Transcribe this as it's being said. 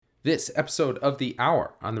This episode of The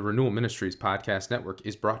Hour on the Renewal Ministries Podcast Network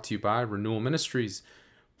is brought to you by Renewal Ministries.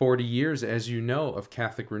 40 years, as you know, of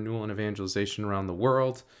Catholic renewal and evangelization around the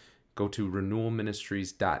world. Go to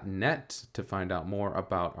renewalministries.net to find out more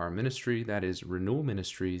about our ministry. That is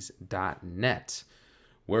renewalministries.net.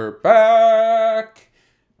 We're back!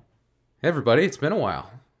 Hey everybody, it's been a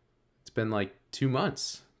while. It's been like 2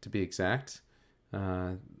 months, to be exact.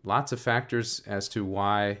 Lots of factors as to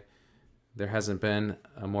why there hasn't been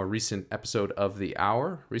a more recent episode of The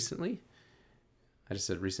Hour recently. I just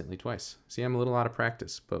said recently twice. See, I'm a little out of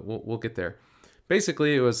practice, but we'll get there.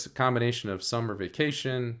 Basically, it was a combination of summer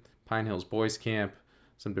vacation, Pine Hills Boys Camp,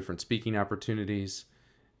 some different speaking opportunities,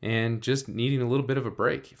 and just needing a little bit of a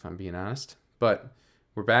break, if I'm being honest. But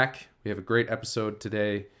we're back. We have a great episode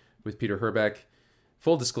today with Peter Herbeck.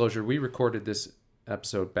 Full disclosure, we recorded this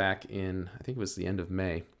episode back in, I think it was the end of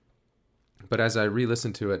May. But as I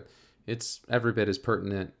re-listened to it, it's every bit as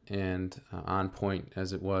pertinent and on point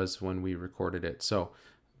as it was when we recorded it. So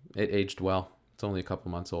it aged well. It's only a couple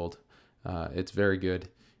months old. It's very good.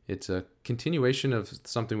 It's a continuation of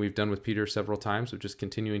something we've done with Peter several times, of just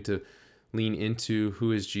continuing to lean into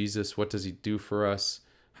who is Jesus, what does he do for us,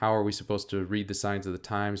 how are we supposed to read the signs of the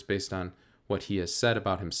times based on what he has said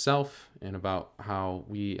about himself and about how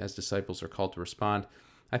we as disciples are called to respond.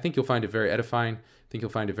 I think you'll find it very edifying. I think you'll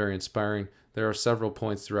find it very inspiring. There are several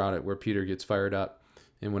points throughout it where Peter gets fired up,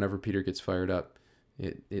 and whenever Peter gets fired up,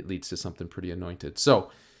 it leads to something pretty anointed.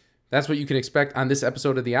 So that's what you can expect on this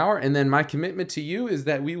episode of The Hour. And then my commitment to you is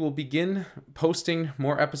that we will begin posting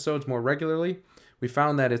more episodes more regularly. We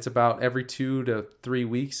found that it's about every 2 to 3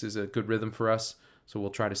 weeks is a good rhythm for us, so we'll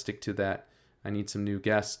try to stick to that. I need some new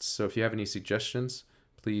guests, so if you have any suggestions,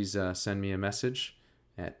 please send me a message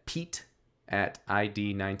at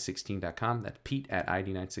pete@id916.com. That's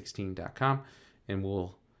pete@id916.com, and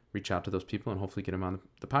we'll reach out to those people and hopefully get them on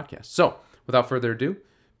the podcast. So, without further ado,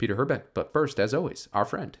 Peter Herbeck. But first, as always, our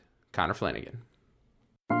friend, Connor Flanagan.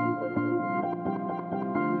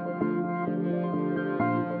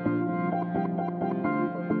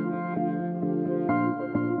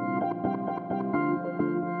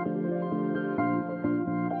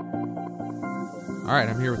 All right,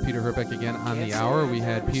 I'm here with Peter Herbeck again on The Hour. We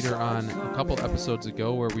had Peter on a couple episodes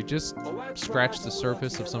ago where we just scratched the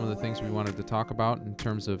surface of some of the things we wanted to talk about in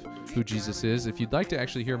terms of who Jesus is. If you'd like to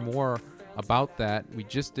actually hear more about that, we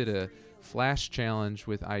just did a flash challenge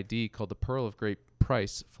with ID called the Pearl of Great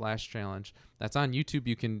Price Flash Challenge. That's on YouTube.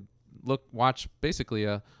 You can watch basically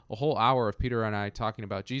a whole hour of Peter and I talking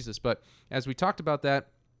about Jesus. But as we talked about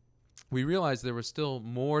that, we realized there was still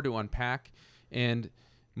more to unpack, and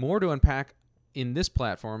more to unpack in this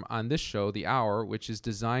platform, on this show, The Hour, which is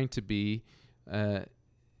designed to be a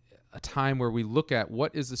time where we look at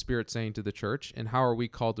what is the Spirit saying to the church and how are we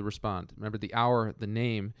called to respond. Remember, the hour, the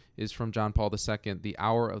name is from John Paul II, the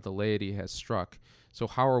hour of the laity has struck. So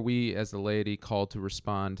how are we as the laity called to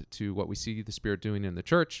respond to what we see the Spirit doing in the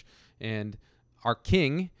church? And our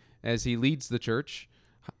King, as he leads the church,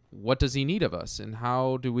 what does he need of us? And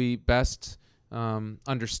how do we best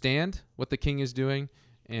understand what the King is doing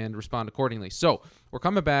and respond accordingly? So we're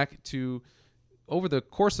coming back to, over the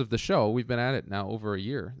course of the show, we've been at it now over a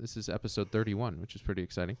year. This is episode 31, which is pretty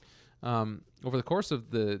exciting. Over the course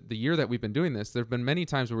of the year that we've been doing this, there have been many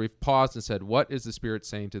times where we've paused and said, what is the Spirit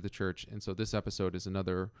saying to the church? And so this episode is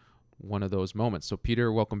another one of those moments. So Peter,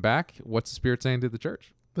 welcome back. What's the Spirit saying to the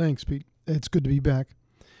church? Thanks, Pete. It's good to be back.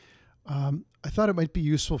 I thought it might be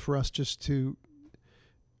useful for us just to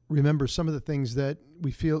remember some of the things that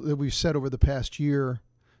we feel that we've said over the past year,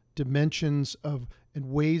 dimensions of and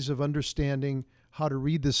ways of understanding how to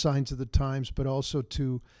read the signs of the times, but also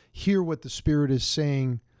to hear what the Spirit is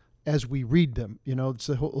saying as we read them. You know, it's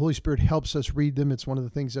the Holy Spirit helps us read them. It's one of the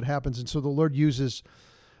things that happens. And so the Lord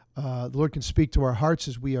can speak to our hearts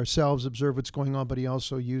as we ourselves observe what's going on, but he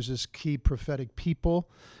also uses key prophetic people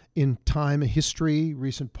in time, history,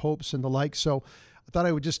 recent popes and the like. So I thought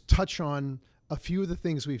I would just touch on a few of the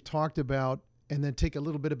things we've talked about and then take a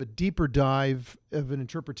little bit of a deeper dive of an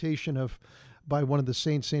interpretation by one of the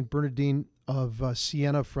saints, Saint Bernadine of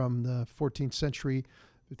Siena from the 14th century,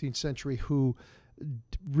 15th century, who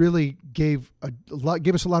really gave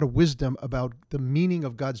us a lot of wisdom about the meaning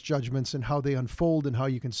of God's judgments and how they unfold and how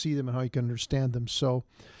you can see them and how you can understand them. So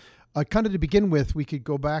kind of to begin with, we could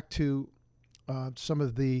go back to some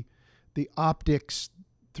of the optics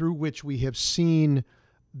through which we have seen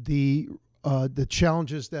the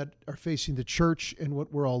challenges that are facing the church and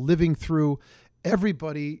what we're all living through.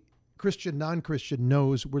 Everybody, Christian, non-Christian,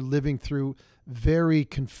 knows we're living through very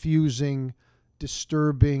confusing,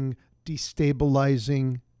 disturbing,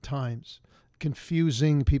 destabilizing times.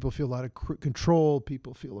 confusing. People feel out of control.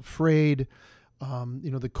 People feel afraid.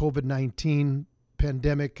 The COVID-19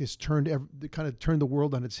 pandemic has kind of turned the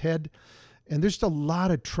world on its head. And there's just a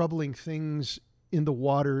lot of troubling things in the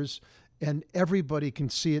waters, and everybody can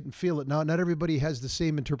see it and feel it. Now, not everybody has the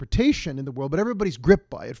same interpretation in the world, but everybody's gripped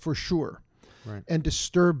by it for sure. Right. And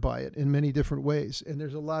disturbed by it in many different ways. And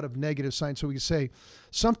there's a lot of negative signs. So we can say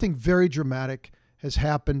something very dramatic has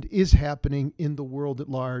happened, is happening in the world at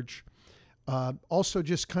large. Also,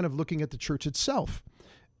 just kind of looking at the church itself.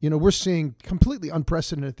 We're seeing completely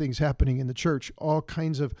unprecedented things happening in the church. All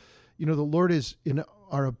kinds of, the Lord is, in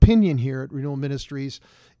our opinion here at Renewal Ministries,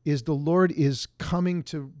 is the Lord is coming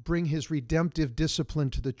to bring his redemptive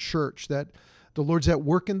discipline to the church, that the Lord's at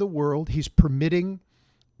work in the world. He's permitting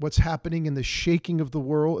what's happening in the shaking of the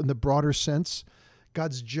world in the broader sense.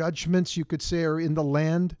 God's judgments, you could say, are in the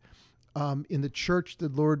land, in the church. The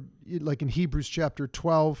Lord, like in Hebrews chapter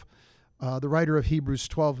 12, the writer of Hebrews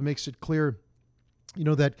 12 makes it clear,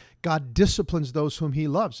 that God disciplines those whom he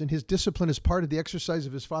loves. And his discipline is part of the exercise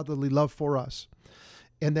of his fatherly love for us.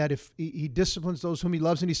 And that if he disciplines those whom he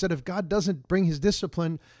loves, and he said, if God doesn't bring his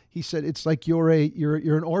discipline, he said, it's like you're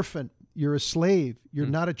an orphan, you're a slave, you're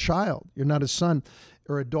not a child, you're not a son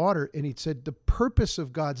or a daughter. And he said, the purpose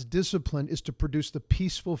of God's discipline is to produce the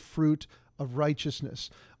peaceful fruit of righteousness,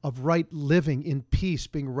 of right living in peace,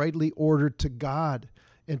 being rightly ordered to God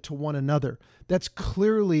and to one another. That's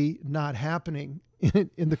clearly not happening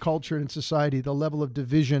in the culture and in society, the level of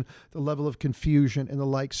division, the level of confusion and the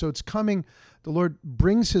like. So it's coming. The Lord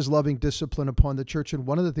brings his loving discipline upon the church. And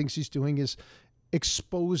one of the things he's doing is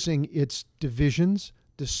exposing its divisions,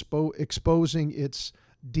 exposing its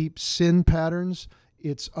deep sin patterns,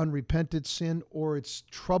 its unrepented sin, or its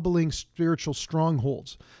troubling spiritual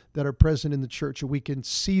strongholds that are present in the church. And we can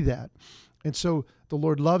see that. And so the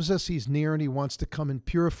Lord loves us. He's near, and he wants to come and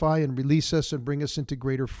purify and release us and bring us into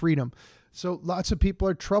greater freedom. So lots of people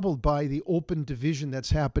are troubled by the open division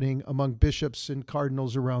that's happening among bishops and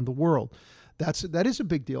cardinals around the world. That is a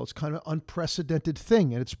big deal. It's kind of an unprecedented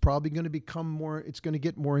thing, and it's probably going to become more, it's going to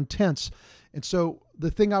get more intense. And so the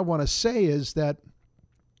thing I want to say is that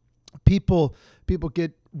people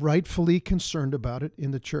get rightfully concerned about it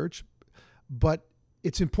in the church, but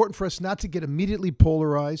it's important for us not to get immediately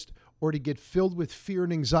polarized or to get filled with fear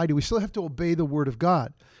and anxiety. We still have to obey the word of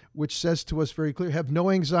God, which says to us very clearly, have no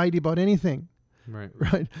anxiety about anything. Right.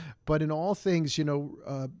 But in all things,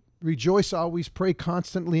 rejoice always, pray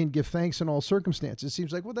constantly, and give thanks in all circumstances. It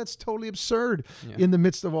seems like, well, that's totally absurd in the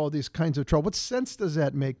midst of all these kinds of trouble. What sense does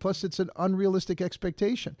that make? Plus, it's an unrealistic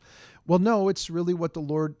expectation. Well, no, it's really what the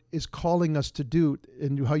Lord is calling us to do.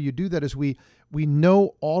 And how you do that is we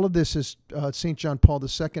know all of this, as St. John Paul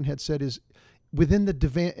II had said, is within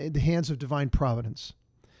the hands of divine providence.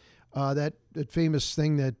 That famous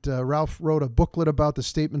thing that Ralph wrote a booklet about, the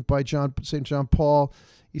statement by St. John Paul.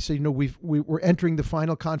 He said, we're entering the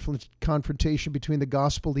final confrontation between the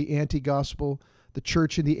gospel, the anti-gospel, the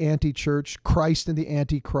church and the anti-church, Christ and the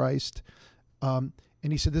anti-Christ. And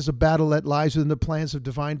he said, there's a battle that lies within the plans of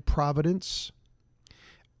divine providence.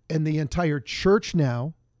 And the entire church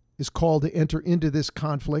now is called to enter into this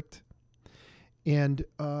conflict. And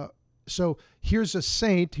so here's a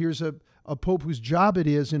saint, here's a pope whose job it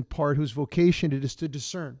is, in part, whose vocation it is to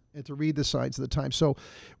discern and to read the signs of the time. So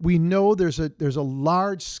we know there's a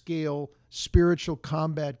large scale spiritual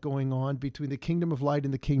combat going on between the kingdom of light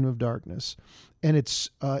and the kingdom of darkness, and it's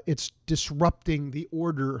disrupting the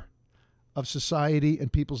order of society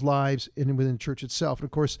and people's lives and within the church itself. And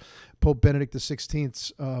of course, Pope Benedict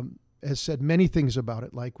XVI has said many things about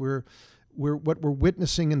it, like what we're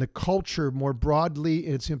witnessing in the culture more broadly,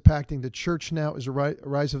 it's impacting the church now, is a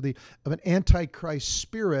rise of an antichrist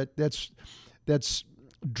spirit that's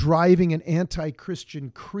driving an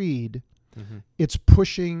anti-Christian creed. Mm-hmm. It's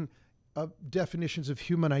pushing definitions of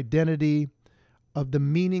human identity, of the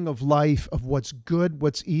meaning of life, of what's good,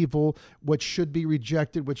 what's evil, what should be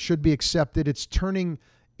rejected, what should be accepted. It's turning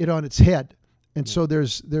it on its head. And so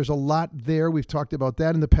there's a lot there. We've talked about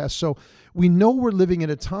that in the past. So we know we're living in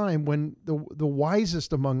a time when the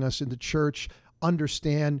wisest among us in the church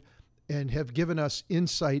understand and have given us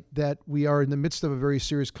insight that we are in the midst of a very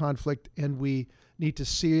serious conflict, and we need to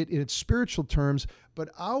see it in its spiritual terms, but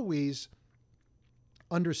always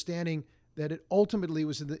understanding that it ultimately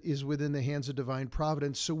is within the hands of divine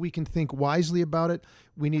providence, so we can think wisely about it.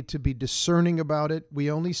 We need to be discerning about it. We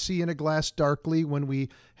only see in a glass darkly when we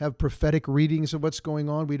have prophetic readings of what's going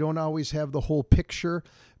on. We don't always have the whole picture,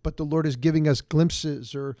 but the Lord is giving us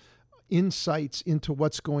glimpses or insights into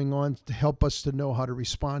what's going on to help us to know how to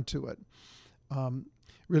respond to it.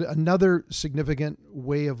 really another significant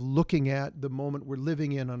way of looking at the moment we're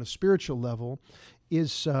living in on a spiritual level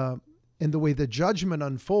is, and the way the judgment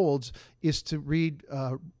unfolds is to read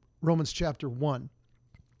Romans chapter 1,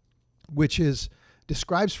 which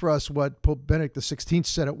describes for us what Pope Benedict XVI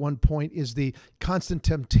said at one point is the constant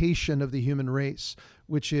temptation of the human race,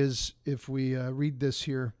 which is, if we read this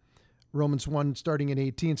here, Romans 1, starting in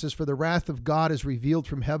 18, says, "For the wrath of God is revealed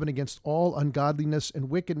from heaven against all ungodliness and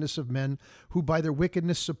wickedness of men who by their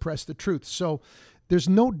wickedness suppress the truth." So there's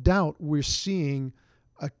no doubt we're seeing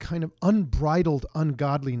a kind of unbridled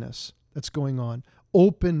ungodliness that's going on,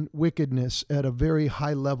 open wickedness at a very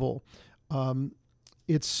high level.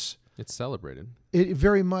 It's celebrated.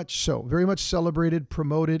 Very much so, very much celebrated,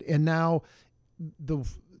 promoted, and now the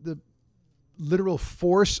literal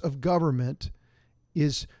force of government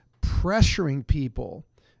is pressuring people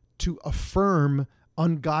to affirm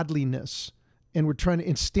ungodliness. And we're trying to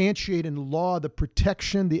instantiate in law the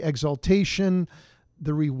protection, the exaltation,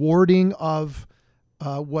 the rewarding of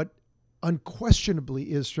what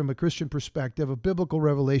unquestionably is, from a Christian perspective, a biblical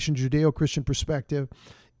revelation, Judeo-Christian perspective,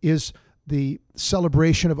 is the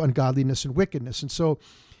celebration of ungodliness and wickedness. And so,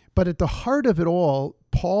 but at the heart of it all,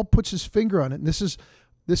 Paul puts his finger on it. And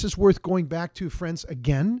this is worth going back to, friends,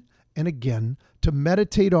 again and again, to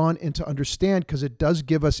meditate on and to understand, because it does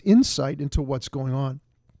give us insight into what's going on.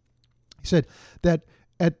 He said that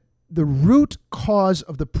at the root cause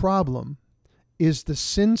of the problem is the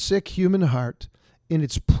sin-sick human heart in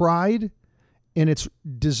its pride, in its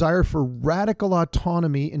desire for radical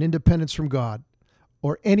autonomy and independence from God,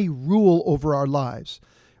 or any rule over our lives.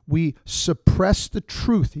 We suppress the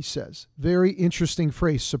truth, he says. Very interesting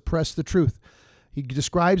phrase, suppress the truth. He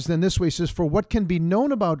describes then this way, he says, "For what can be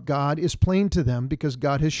known about God is plain to them because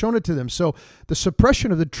God has shown it to them." So the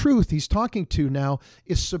suppression of the truth he's talking to now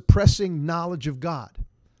is suppressing knowledge of God.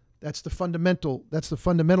 That's the fundamental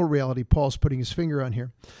reality Paul's putting his finger on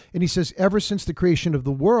here. And he says, ever since the creation of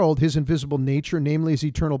the world, his invisible nature, namely his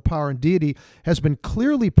eternal power and deity, has been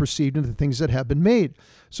clearly perceived in the things that have been made.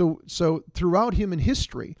 So throughout human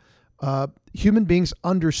history, human beings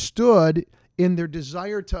understood in their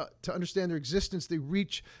desire to understand their existence, they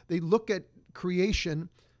look at creation,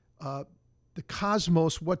 the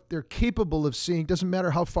cosmos, what they're capable of seeing. Doesn't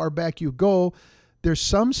matter how far back you go, there's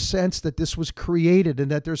some sense that this was created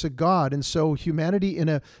and that there's a God. And so humanity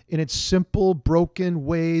in its simple, broken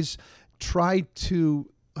ways tried to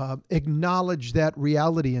acknowledge that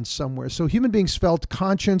reality in somewhere. So human beings felt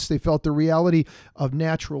conscience, they felt the reality of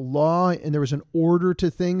natural law, and there was an order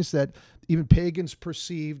to things that even pagans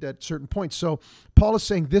perceived at certain points. So Paul is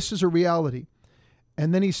saying this is a reality.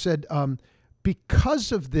 And then he said,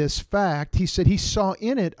 because of this fact, he said he saw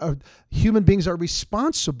in it human beings are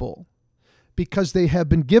responsible because they have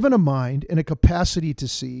been given a mind and a capacity to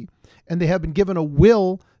see, and they have been given a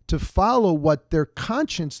will to follow what their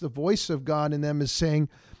conscience, the voice of God in them, is saying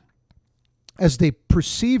as they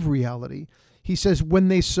perceive reality. He says when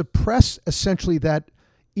they suppress essentially that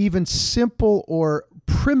even simple or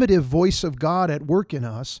primitive voice of God at work in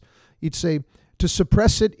us, you'd say to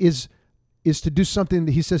suppress it is to do something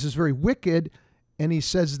that he says is very wicked, and he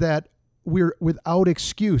says that we're without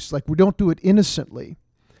excuse, like we don't do it innocently.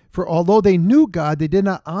 For although they knew God, they did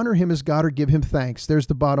not honor him as God or give him thanks. There's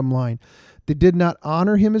the bottom line. They did not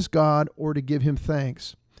honor him as God or to give him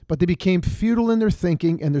thanks, but they became futile in their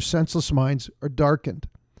thinking, and their senseless minds are darkened.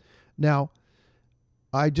 Now,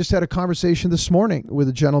 I just had a conversation this morning with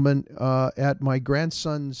a gentleman at my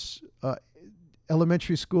grandson's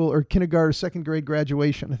elementary school or kindergarten, second grade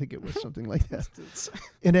graduation. I think it was something like that.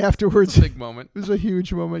 And afterwards, a big moment. It was a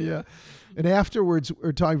huge moment, yeah. And afterwards,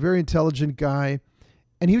 we're talking, very intelligent guy,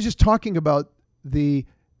 and he was just talking about the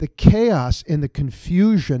chaos and the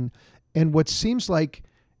confusion and what seems like,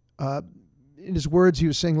 in his words, he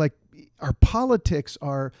was saying, like, our politics,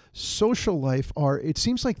 our social life, it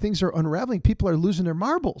seems like things are unraveling. People are losing their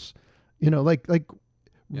marbles, like yeah.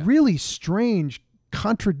 Really strange,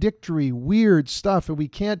 contradictory, weird stuff. And we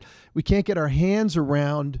can't get our hands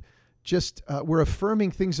around just, we're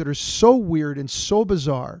affirming things that are so weird and so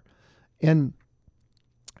bizarre. And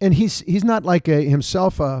he's not like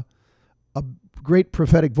himself a great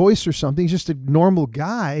prophetic voice or something. He's just a normal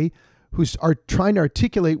guy who's trying to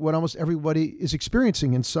articulate what almost everybody is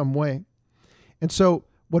experiencing in some way. And so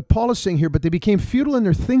what Paul is saying here, but they became futile in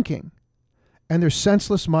their thinking, and their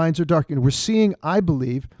senseless minds are darkened. We're seeing, I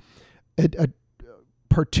believe, a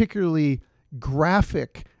particularly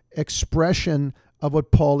graphic expression of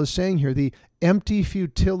what Paul is saying here, the empty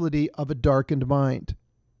futility of a darkened mind,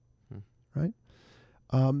 right?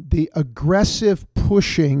 The aggressive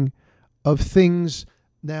pushing of things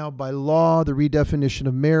now by law, the redefinition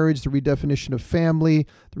of marriage, the redefinition of family,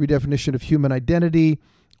 the redefinition of human identity,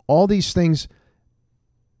 all these things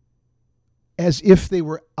as if they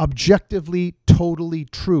were objectively, totally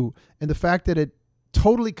true. And the fact that it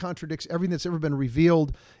totally contradicts everything that's ever been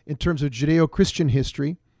revealed in terms of Judeo-Christian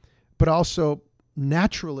history, but also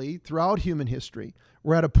naturally throughout human history.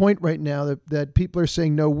 We're at a point right now that people are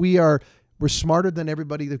saying, no, we're smarter than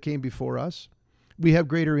everybody that came before us. We have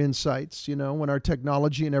greater insights, when our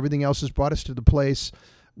technology and everything else has brought us to the place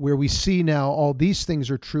where we see now all these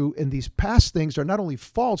things are true, and these past things are not only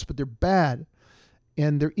false, but they're bad,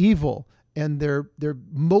 and they're evil, and they're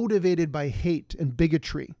motivated by hate and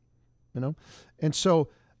bigotry, And so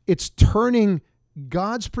it's turning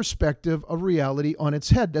God's perspective of reality on its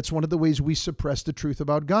head. That's one of the ways we suppress the truth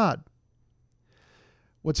about God.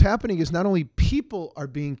 What's happening is not only people are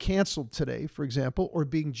being canceled today, for example, or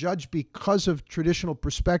being judged because of traditional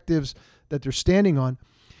perspectives that they're standing on.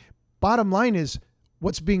 Bottom line is,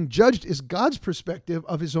 what's being judged is God's perspective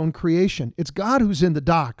of his own creation. It's God who's in the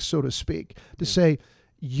dock, so to speak, to say,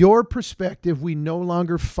 your perspective we no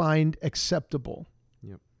longer find acceptable.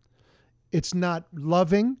 Yep. It's not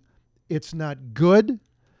loving. It's not good.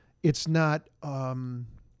 It's not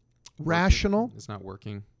rational. It's not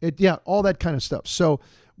working. All that kind of stuff. So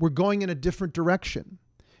we're going in a different direction.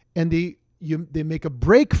 And they make a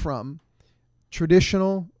break from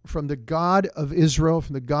traditional, from the God of Israel,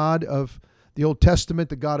 from the God of the Old Testament,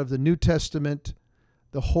 the God of the New Testament,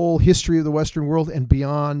 the whole history of the Western world and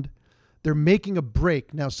beyond. They're making a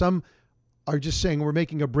break. Now, some are just saying we're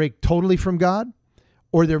making a break totally from God,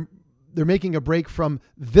 or they're making a break from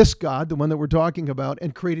this God, the one that we're talking about,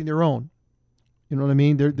 and creating their own. You know what I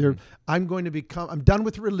mean? I'm done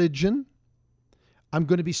with religion. I'm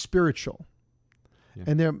going to be spiritual. Yeah.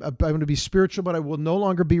 And I'm going to be spiritual, but I will no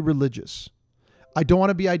longer be religious. I don't want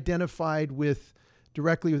to be identified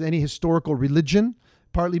directly with any historical religion,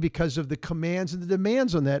 partly because of the commands and the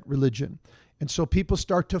demands on that religion. And so people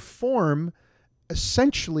start to form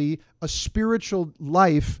essentially a spiritual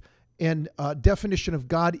life and definition of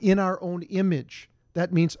God in our own image.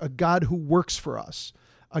 That means a God who works for us,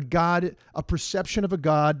 a perception of a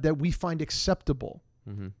God that we find acceptable,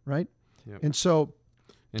 right? Yep. And so,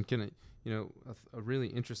 a really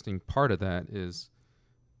interesting part of that is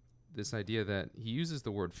this idea that he uses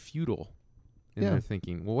the word futile in their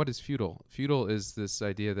thinking. Well, what is futile? Futile is this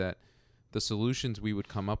idea that the solutions we would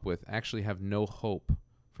come up with actually have no hope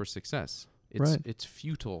for success. It's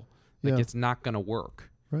futile. It's not going to work.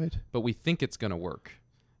 Right. But we think it's going to work.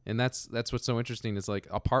 And that's what's so interesting is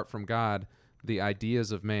apart from God, the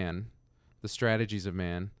ideas of man, the strategies of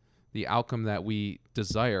man, the outcome that we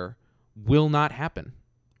desire will not happen.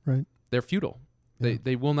 Right. They're futile. Yeah.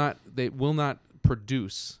 They will not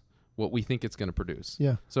produce what we think it's going to produce.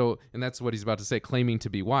 Yeah. So, and that's what he's about to say, claiming to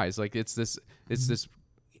be wise. It's this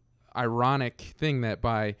ironic thing that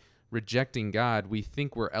by rejecting God, we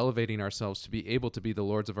think we're elevating ourselves to be able to be the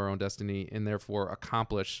lords of our own destiny and therefore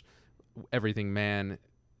accomplish everything man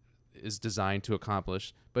is designed to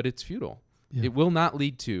accomplish, but it's futile. Yeah. It will not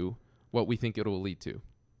lead to what we think it will lead to.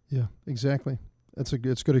 Yeah, exactly. It's a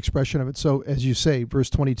good expression of it. So as you say, verse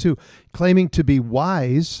 22, claiming to be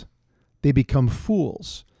wise, they become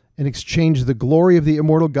fools and exchange the glory of the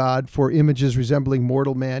immortal God for images resembling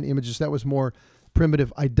mortal man, images that was more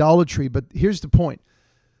primitive idolatry. But here's the point.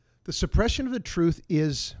 The suppression of the truth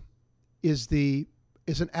is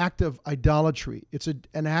an act of idolatry. It's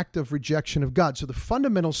an act of rejection of God. So the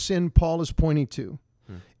fundamental sin Paul is pointing to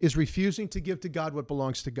is refusing to give to God what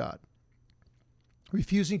belongs to God,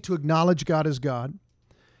 refusing to acknowledge God as God,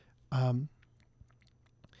 and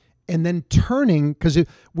then turning, because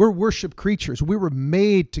we're worship creatures. We were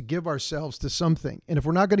made to give ourselves to something. And if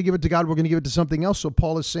we're not going to give it to God, we're going to give it to something else. So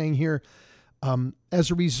Paul is saying here,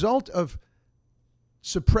 as a result of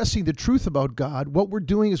suppressing the truth about God, what we're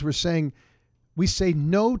doing is we say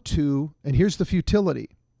no to, and here's the futility,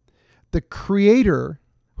 the Creator,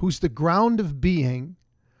 who's the ground of being,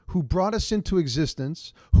 who brought us into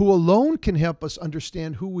existence, who alone can help us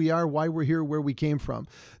understand who we are, why we're here, where we came from.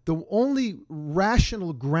 The only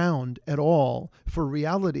rational ground at all for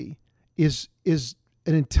reality is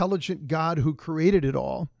an intelligent God who created it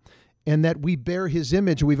all, and that we bear his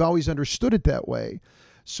image. We've always understood it that way.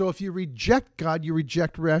 So if you reject God, you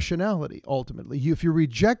reject rationality, ultimately. If you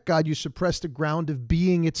reject God, you suppress the ground of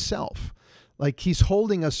being itself. Like he's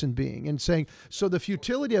holding us in being and saying, so the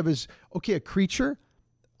futility of it is, okay, a creature,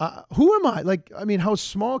 who am I? How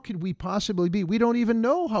small could we possibly be? We don't even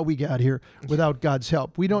know how we got here without God's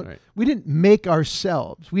help. We didn't make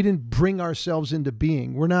ourselves. We didn't bring ourselves into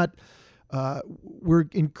being. We're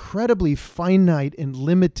incredibly finite and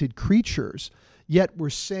limited creatures. Yet we're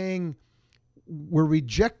saying we're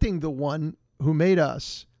rejecting the one who made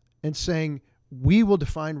us and saying we will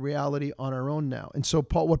define reality on our own now. And so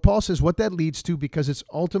what Paul says, what that leads to, because it's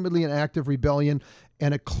ultimately an act of rebellion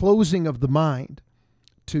and a closing of the mind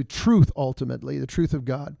to truth, ultimately, the truth of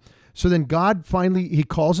God. So then God finally, he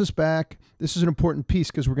calls us back. This is an important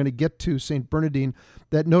piece because we're going to get to St. Bernadine,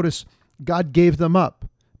 that notice God gave them up.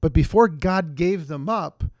 But before God gave them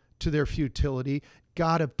up to their futility,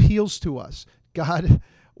 God appeals to us. God,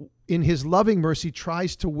 in his loving mercy,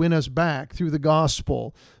 tries to win us back through the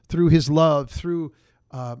gospel, through his love, through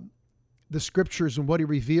the scriptures and what he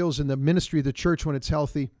reveals in the ministry of the church when it's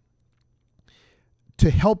healthy, to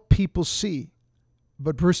help people see.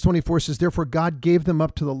 But verse 24 says, therefore God gave them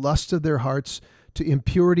up to the lust of their hearts, to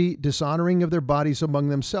impurity, dishonoring of their bodies among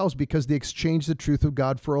themselves, because they exchanged the truth of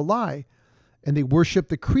God for a lie, and they worship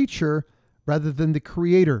the creature rather than the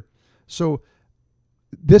creator. So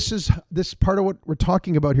this part of what we're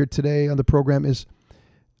talking about here today on the program is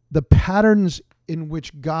the patterns in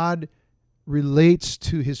which God relates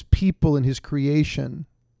to his people and his creation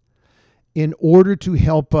in order to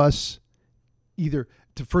help us either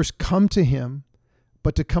to first come to him,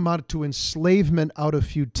 but to come out to enslavement out of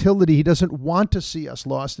futility. He doesn't want to see us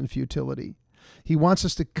lost in futility. He wants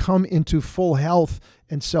us to come into full health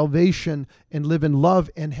and salvation and live in love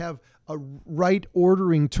and have a right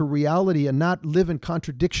ordering to reality and not live in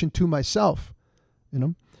contradiction to myself, you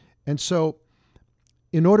know? And so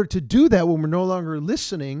in order to do that, when we're no longer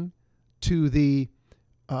listening to the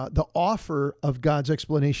offer of God's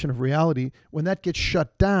explanation of reality, when that gets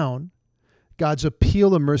shut down, God's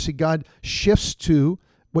appeal of mercy, God shifts to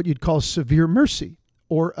what you'd call severe mercy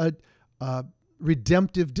or a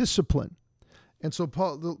redemptive discipline. And so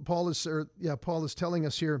Paul is telling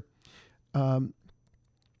us here,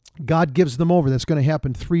 God gives them over. That's going to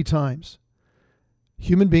happen 3 times.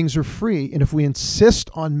 Human beings are free, and if we insist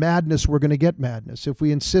on madness, we're going to get madness. If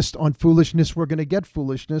we insist on foolishness, we're going to get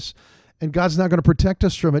foolishness, and God's not going to protect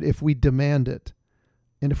us from it if we demand it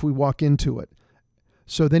and if we walk into it.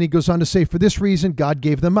 So then he goes on to say, for this reason, God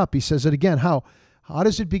gave them up. He says it again. How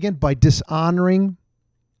does it begin? By dishonoring.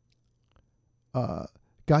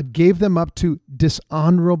 God gave them up to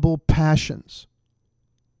dishonorable passions.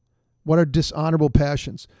 What are dishonorable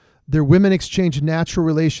passions? Their women exchanged natural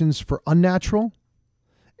relations for unnatural,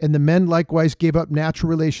 and the men likewise gave up natural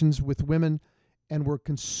relations with women and were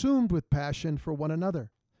consumed with passion for one another.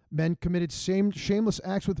 Men committed shameless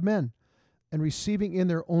acts with men, and receiving in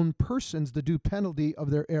their own persons the due penalty of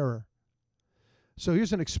their error. So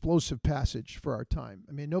here's an explosive passage for our time.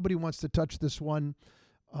 I mean, nobody wants to touch this one.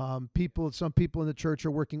 Some people in the church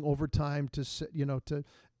are working overtime to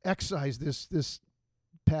excise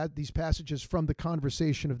these passages from the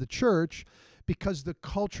conversation of the church, because the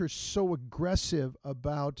culture is so aggressive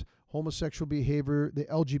about homosexual behavior, the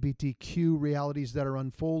LGBTQ realities that are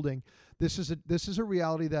unfolding. This is a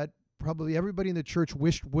reality that probably everybody in the church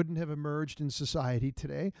wished wouldn't have emerged in society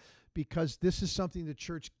today, because this is something the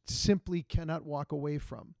church simply cannot walk away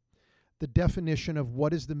from. The definition of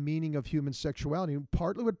what is the meaning of human sexuality. And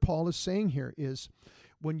partly what Paul is saying here is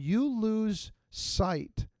when you lose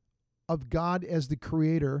sight of God as the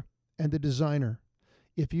creator and the designer,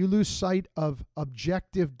 if you lose sight of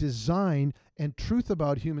objective design and truth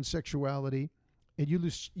about human sexuality, and you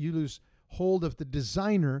lose hold of the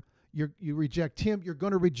designer, you reject him, you're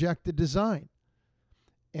going to reject the design.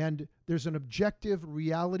 And there's an objective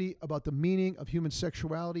reality about the meaning of human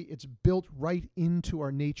sexuality. It's built right into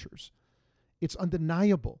our natures. It's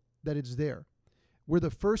undeniable that it's there. We're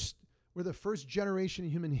the first generation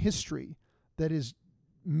in human history that is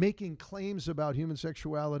making claims about human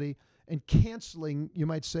sexuality and canceling, you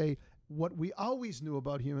might say, what we always knew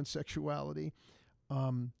about human sexuality.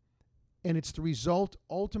 And it's the result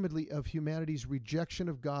ultimately of humanity's rejection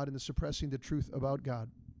of God and the suppressing the truth about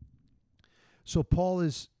God. So Paul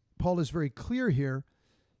is very clear here.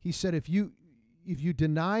 He said, if you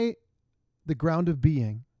deny the ground of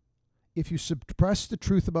being, if you suppress the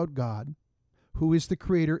truth about God, who is the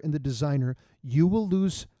creator and the designer, you will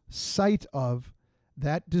lose sight of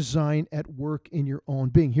that design at work in your own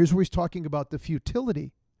being. Here's where he's talking about the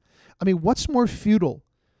futility. I mean, what's more futile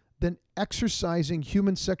than exercising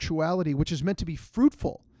human sexuality, which is meant to be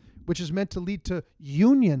fruitful, which is meant to lead to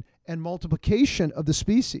union and multiplication of the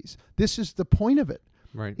species? This is the point of it.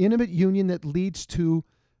 Right. Intimate union that leads to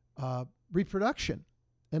reproduction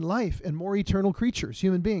and life and more eternal creatures,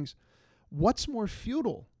 human beings. What's more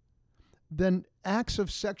futile than acts of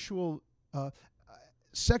sexual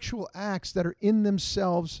acts that are in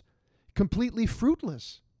themselves completely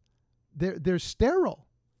fruitless? They're sterile.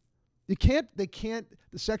 The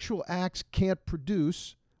sexual acts can't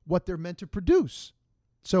produce what they're meant to produce.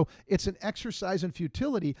 So it's an exercise in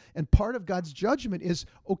futility, and part of God's judgment is,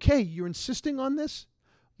 okay, you're insisting on this?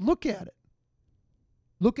 Look at it.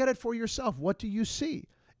 Look at it for yourself. What do you see?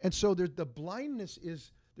 And so there's a blindness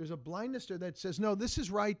there that says, no, this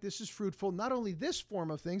is right, this is fruitful, not only this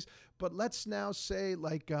form of things, but let's now say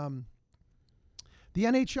like the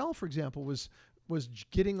NHL, for example, was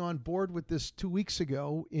getting on board with this 2 weeks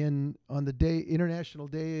ago on the International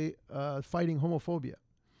Day Fighting Homophobia.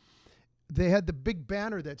 They had the big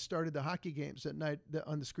banner that started the hockey games that night that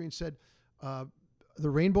on the screen said the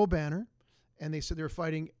rainbow banner, and they said they were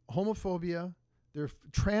fighting homophobia, their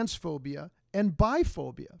transphobia, and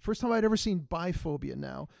biphobia. First time I'd ever seen biphobia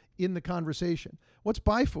now in the conversation. What's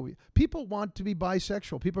biphobia? People want to be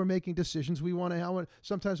bisexual. People are making decisions.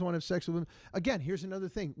 Sometimes want to have sex with them. Again, here's another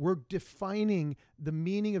thing. We're defining the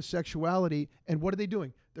meaning of sexuality, and what are they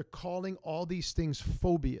doing? They're calling all these things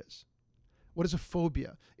phobias. What is a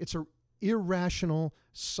phobia? It's a irrational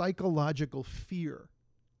psychological fear,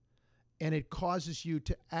 and it causes you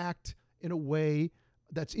to act in a way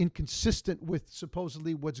that's inconsistent with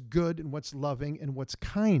supposedly what's good and what's loving and what's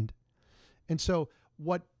kind. And so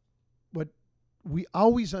what we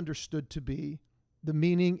always understood to be the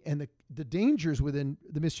meaning and the dangers within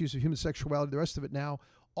the misuse of human sexuality, the rest of it now,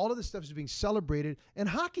 all of this stuff is being celebrated, and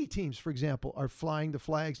hockey teams, for example, are flying the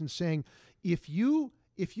flags and saying, if you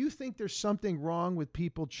think there's something wrong with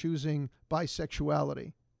people choosing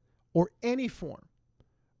bisexuality or any form,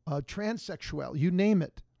 transsexual, you name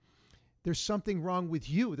it, there's something wrong with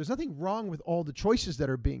you. There's nothing wrong with all the choices that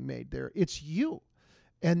are being made there. It's you.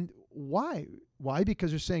 And why? Why?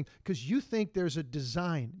 Because they're saying, because you think there's a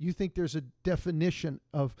design, you think there's a definition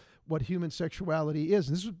of what human sexuality is.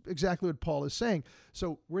 And this is exactly what Paul is saying.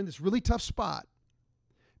 So we're in this really tough spot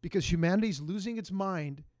because humanity's losing its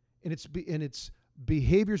mind, and its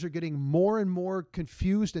behaviors are getting more and more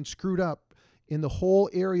confused and screwed up in the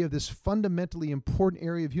whole area of this fundamentally important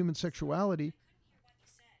area of human sexuality.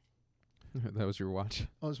 That was your watch?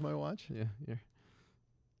 Oh, it was my watch? Yeah.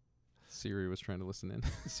 Siri was trying to listen in.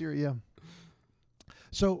 Siri, yeah.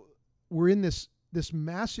 So we're in this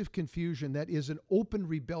massive confusion that is an open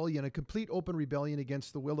rebellion, a complete open rebellion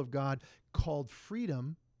against the will of God called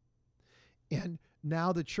freedom. And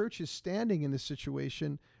now the church is standing in this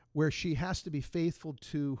situation where she has to be faithful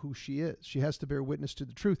to who she is. She has to bear witness to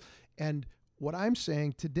the truth. And what I'm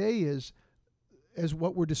saying today is, as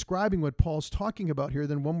what we're describing, what Paul's talking about here,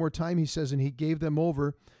 then one more time he says, and he gave them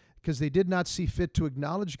over because they did not see fit to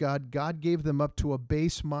acknowledge God. God gave them up to a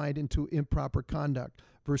base mind and to improper conduct.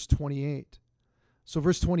 Verse 28. So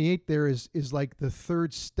verse 28 there is like the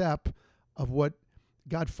third step of what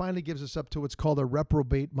God finally gives us up to, what's called a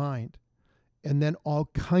reprobate mind. And then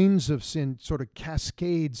all kinds of sin sort of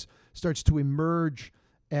cascades, starts to emerge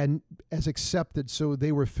and as accepted. So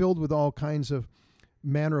they were filled with all kinds of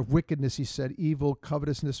manner of wickedness, he said, evil,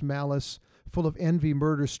 covetousness, malice, full of envy,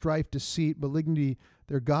 murder, strife, deceit, malignity.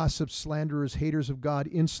 They're gossips, slanderers, haters of God,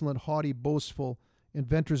 insolent, haughty, boastful,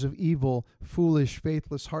 inventors of evil, foolish,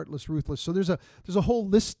 faithless, heartless, ruthless. So there's a whole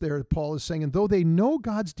list there that Paul is saying. And though they know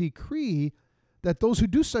God's decree that those who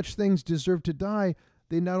do such things deserve to die,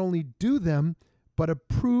 they not only do them, but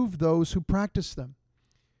approve those who practice them.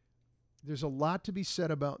 There's a lot to be said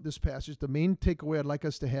about this passage. The main takeaway I'd like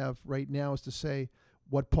us to have right now is to say,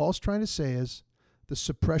 what Paul's trying to say is the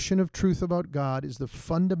suppression of truth about God is the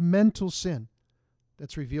fundamental sin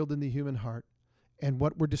that's revealed in the human heart. And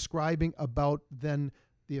what we're describing about then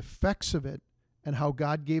the effects of it and how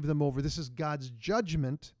God gave them over, this is God's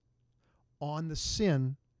judgment on the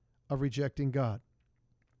sin of rejecting God.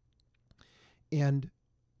 And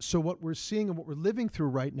so what we're seeing and what we're living through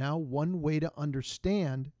right now, one way to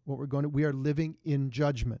understand what we are living in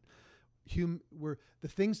judgment. The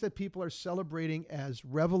things that people are celebrating as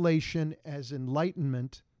revelation, as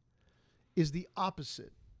enlightenment, is the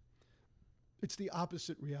opposite. It's the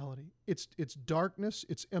opposite reality. It's darkness.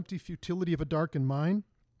 It's empty futility of a darkened mind.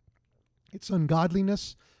 It's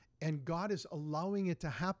ungodliness. And God is allowing it to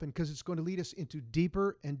happen because it's going to lead us into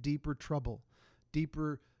deeper and deeper trouble,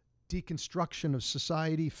 deeper deconstruction of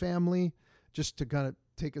society, family. Just to kind of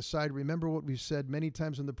take a side, remember what we've said many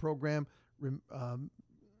times in the program.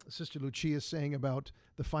 Sister Lucia is saying about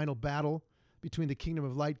the final battle between the kingdom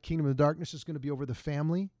of light, kingdom of darkness is going to be over the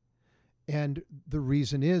family. And the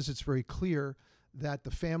reason is, it's very clear that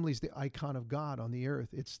the family is the icon of God on the earth.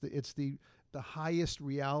 It's the highest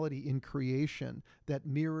reality in creation that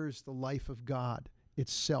mirrors the life of God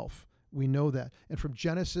itself. We know that. And from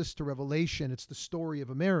Genesis to Revelation, it's the story of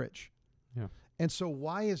a marriage. Yeah. And so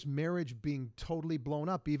why is marriage being totally blown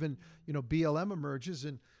up? Even, BLM emerges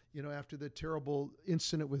and, after the terrible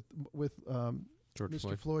incident with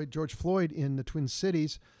George Floyd in the Twin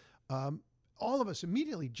Cities, all of us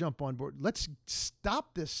immediately jump on board. Let's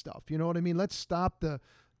stop this stuff. You know what I mean? Let's stop the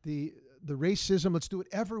racism. Let's do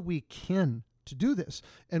whatever we can to do this.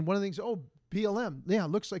 And one of the things, BLM, yeah,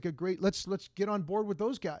 looks like a great. Let's get on board with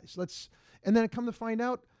those guys. And then come to find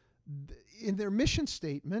out, in their mission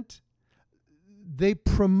statement, they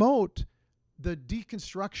promote the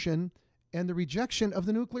deconstruction and the rejection of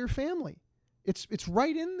the nuclear family. It's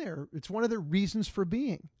right in there. It's one of their reasons for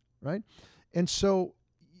being, right? And so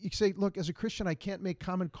you say, look, as a Christian, I can't make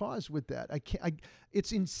common cause with that.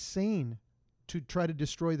 It's insane to try to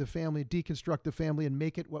destroy the family, deconstruct the family, and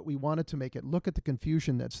make it what we wanted to make it. Look at the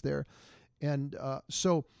confusion that's there. And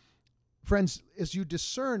so, friends, as you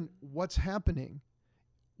discern what's happening,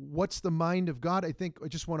 what's the mind of God, I think I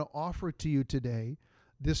just want to offer to you today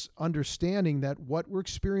this understanding that what we're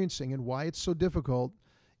experiencing and why it's so difficult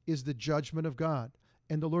is the judgment of God.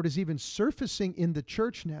 And the Lord is even surfacing in the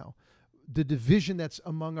church now, the division that's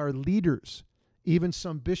among our leaders. Even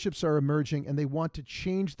some bishops are emerging, and they want to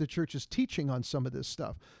change the church's teaching on some of this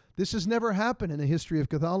stuff. This has never happened in the history of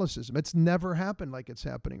Catholicism. It's never happened like it's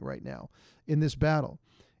happening right now in this battle.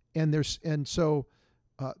 And so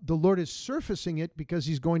the Lord is surfacing it because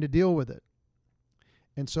he's going to deal with it.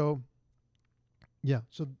 And so, yeah,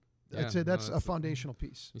 so I'd say that's a foundational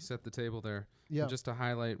piece. You set the table there. Yeah. And just to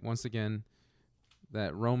highlight once again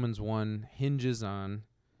that Romans 1 hinges on,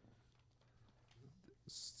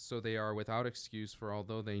 so they are without excuse, for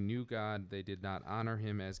although they knew God, they did not honor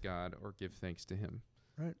him as God or give thanks to him.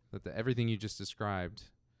 Right. That everything you just described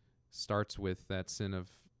starts with that sin of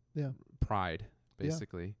pride,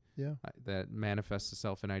 basically. Yeah. That manifests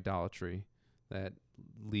itself in idolatry, that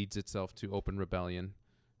leads itself to open rebellion,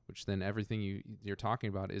 which then everything you're talking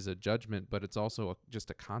about is a judgment, but it's also just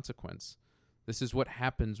a consequence. This is what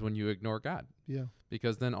happens when you ignore God. Yeah.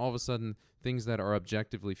 Because then all of a sudden, things that are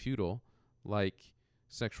objectively futile, like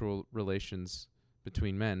sexual relations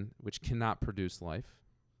between men, which cannot produce life,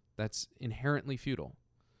 that's inherently futile,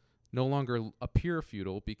 no longer appear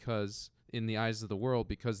futile because in the eyes of the world,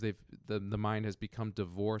 because the mind has become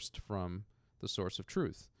divorced from the source of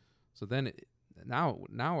truth. So then now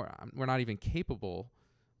we're not even capable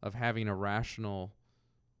of having a rational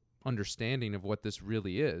understanding of what this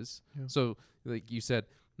really is. Yeah. So like you said,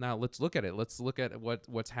 now let's look at it. Let's look at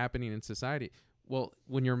what's happening in society. Well,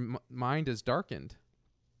 when your mind is darkened,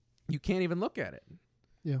 you can't even look at it.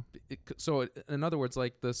 Yeah. So in other words,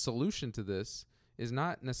 like the solution to this is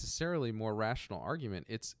not necessarily more rational argument.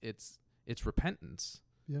 It's repentance.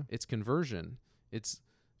 Yeah. It's conversion. It's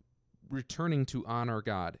returning to honor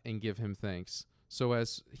God and give him thanks, so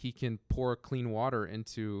as he can pour clean water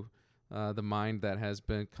into the mind that has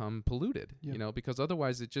become polluted. Yeah. Because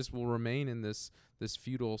otherwise it just will remain in this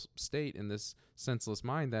futile state, in this senseless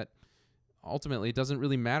mind that ultimately it doesn't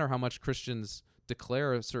really matter how much Christians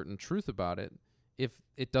declare a certain truth about it if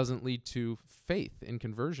it doesn't lead to faith in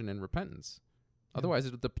conversion and repentance. Yeah.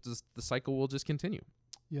 Otherwise, the cycle will just continue.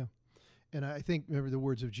 Yeah. And I think, remember the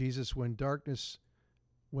words of Jesus, when darkness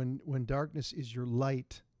is your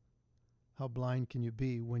light, how blind can you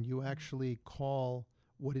be? When you actually call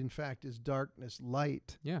what in fact is darkness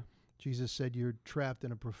light, yeah, Jesus said you're trapped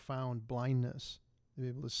in a profound blindness to be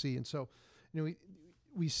able to see. And so,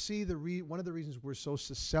 we see one of the reasons we're so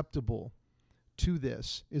susceptible to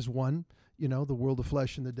this is one, the world of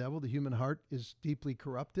flesh and the devil. The human heart is deeply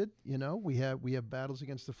corrupted. We have battles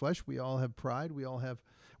against the flesh. We all have pride. We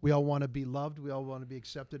all want to be loved. We all want to be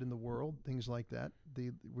accepted in the world. Things like that.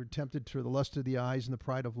 We're tempted to the lust of the eyes and the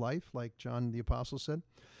pride of life, like John the Apostle said.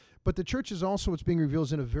 But the church is also, what's being revealed,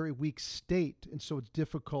 is in a very weak state, and so it's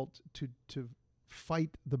difficult to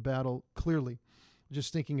fight the battle clearly.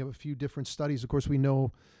 Just thinking of a few different studies. Of course, we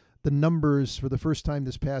know the numbers for the first time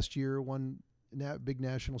this past year. One big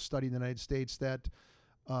national study in the United States that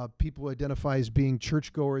people identify as being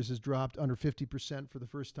churchgoers has dropped under 50% for the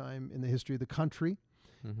first time in the history of the country.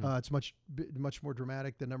 Mm-hmm. It's much more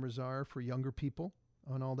dramatic, the numbers are, for younger people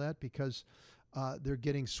on all that, because they're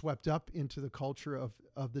getting swept up into the culture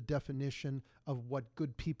of the definition of what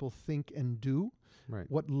good people think and do, right,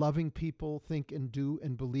 what loving people think and do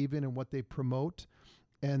and believe in and what they promote.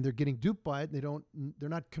 And they're getting duped by it. And they're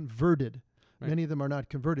not converted. Right. Many of them are not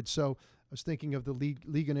converted. So I was thinking of the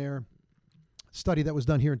Ligonier study that was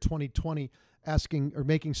done here in 2020, asking or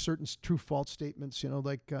making certain true-false statements,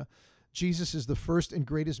 like Jesus is the first and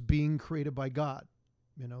greatest being created by God.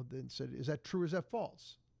 Then said, is that true or is that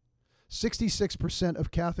false? 66%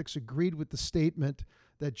 of Catholics agreed with the statement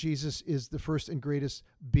that Jesus is the first and greatest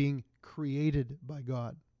being created by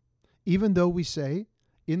God. Even though we say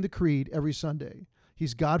in the creed every Sunday,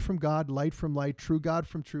 He's God from God, light from light, true God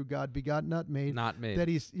from true God, begotten, not made. Not made. That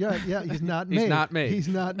he's he's not made. He's not made. He's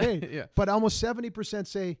not made. Yeah. But almost 70%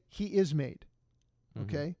 say he is made.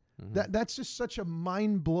 Okay? Mm-hmm. That's just such a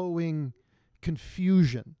mind-blowing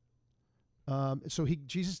confusion. So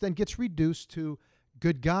Jesus then gets reduced to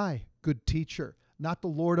good guy, good teacher, not the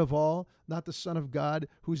Lord of all, not the Son of God,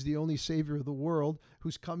 who's the only Savior of the world,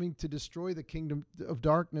 who's coming to destroy the kingdom of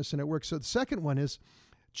darkness and it works. So the second one is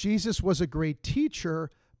Jesus was a great teacher,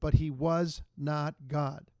 but he was not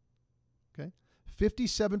God. Okay?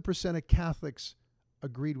 57% of Catholics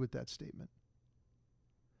agreed with that statement.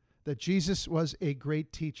 That Jesus was a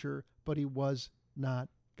great teacher, but he was not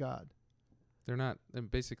God. They're not, and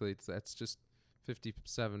basically that's just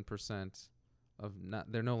 57% of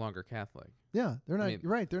not. They're no longer Catholic. Yeah, they're not.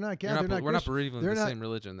 Right, they're not Catholic. We're not believing the same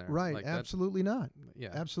religion there. Right, like absolutely not. Yeah,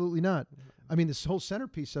 absolutely not. I mean, this whole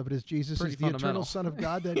centerpiece of it is Jesus is the eternal Son of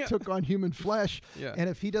God that took on human flesh. Yeah. And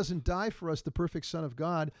if he doesn't die for us, the perfect Son of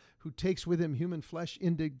God, who takes with him human flesh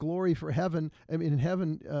into glory for heaven, in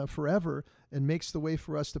heaven forever, and makes the way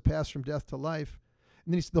for us to pass from death to life.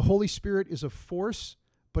 And then the Holy Spirit is a force,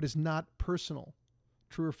 but is not personal.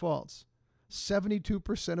 True or false?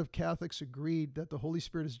 72% of Catholics agreed that the Holy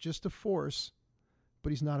Spirit is just a force, but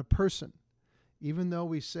he's not a person. Even though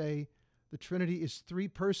we say the Trinity is three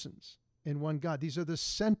persons in one God. These are the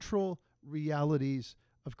central realities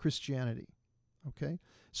of Christianity. Okay?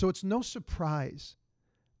 So it's no surprise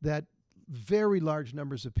that very large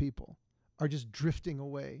numbers of people are just drifting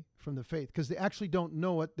away from the faith because they actually don't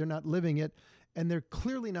know it, they're not living it, and they're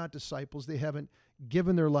clearly not disciples. They haven't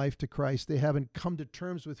given their life to Christ. They haven't come to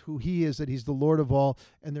terms with who he is, that he's the Lord of all,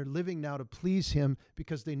 and they're living now to please him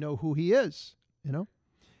because they know who he is, you know?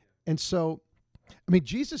 And so, I mean,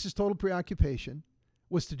 Jesus' total preoccupation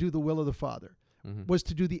was to do the will of the Father, was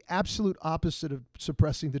to do the absolute opposite of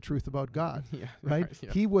suppressing the truth about God, right?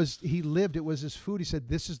 Yeah. He lived, it was his food. He said,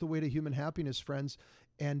 this is the way to human happiness, friends,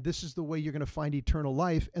 and this is the way you're going to find eternal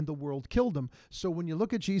life, and the world killed him. So when you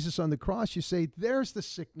look at Jesus on the cross, you say, there's the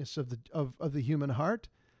sickness of the human heart.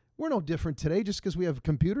 We're no different today just because we have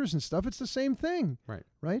computers and stuff. It's the same thing,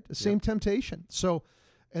 right? The same temptation. So,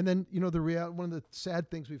 and then, you know, one of the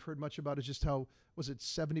sad things we've heard much about is just how,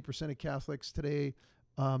 70% of Catholics today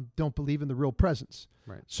don't believe in the real presence.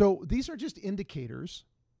 Right. So these are just indicators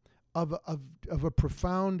of a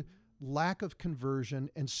profound lack of conversion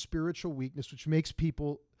and spiritual weakness,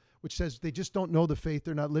 which says they just don't know the faith,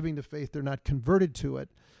 they're not living the faith, they're not converted to it.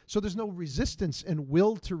 So there's no resistance and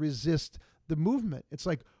will to resist the movement. It's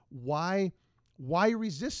like, why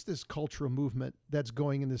resist this cultural movement that's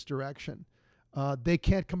going in this direction? They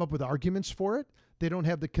can't come up with arguments for it. They don't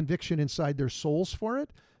have the conviction inside their souls for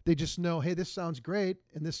it. They just know, hey, this sounds great,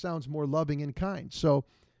 and this sounds more loving and kind. So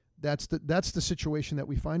that's the situation that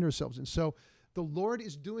we find ourselves in. So the Lord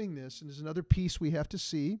is doing this, and there's another piece we have to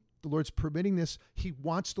see. The Lord's permitting this. He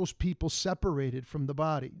wants those people separated from the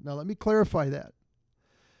body. Now, let me clarify that.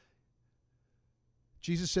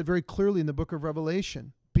 Jesus said very clearly in the book of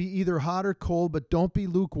Revelation, be either hot or cold, but don't be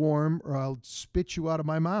lukewarm, or I'll spit you out of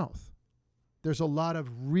my mouth. There's a lot of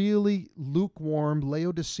really lukewarm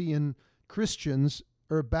Laodicean Christians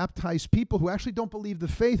or baptized people who actually don't believe the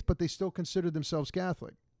faith, but they still consider themselves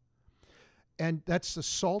Catholic. And that's the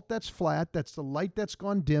salt that's flat. That's the light that's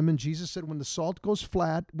gone dim. And Jesus said, when the salt goes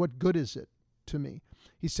flat, what good is it to me?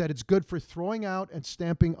 He said, it's good for throwing out and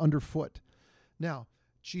stamping underfoot. Now,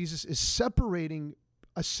 Jesus is separating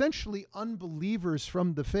essentially unbelievers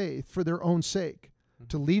from the faith for their own sake,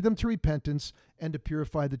 to lead them to repentance and to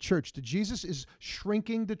purify the church. Jesus is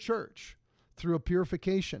shrinking the church through a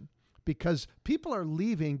purification because people are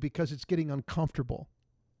leaving because it's getting uncomfortable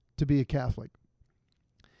to be a Catholic.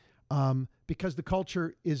 Because the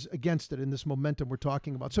culture is against it in this momentum we're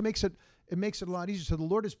talking about. So it makes it a lot easier. So the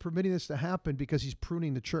Lord is permitting this to happen because he's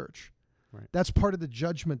pruning the church. Right. That's part of the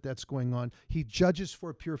judgment that's going on. He judges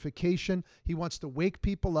for purification. He wants to wake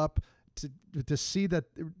people up to see that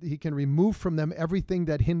he can remove from them everything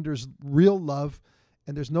that hinders real love,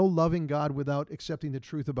 and there's no loving God without accepting the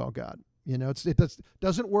truth about God. You know, it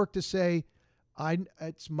doesn't work to say,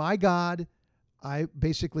 it's my God. I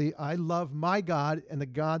love my God and the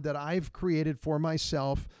God that I've created for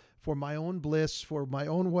myself, for my own bliss, for my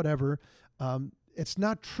own whatever. It's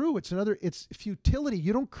not true. It's futility.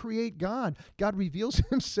 You don't create God. God reveals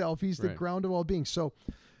himself. He's the ground of all being. So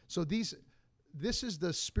this is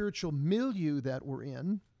the spiritual milieu that we're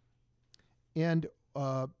in. And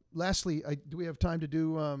lastly, do we have time to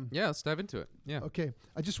do? Yeah, let's dive into it. Yeah. Okay.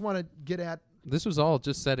 I just want to get at. This was all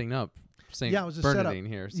just setting up Saint Bernadine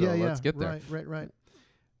here. So let's get there. Right.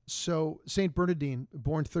 So Saint Bernadine,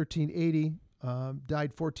 born 1380,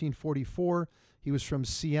 died 1444. He was from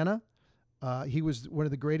Siena. He was one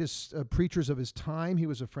of the greatest preachers of his time. He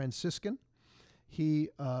was a Franciscan. He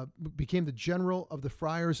became the general of the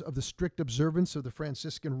friars of the strict observance of the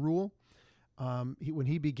Franciscan rule. When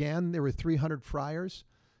he began, there were 300 friars.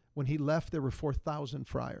 When he left, there were 4,000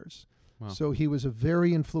 friars. Wow. So he was a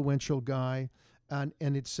very influential guy. And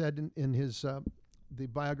it said in his the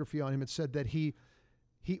biography on him, it said that he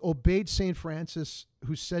obeyed St. Francis,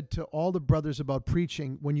 who said to all the brothers about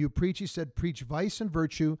preaching, when you preach, he said, preach vice and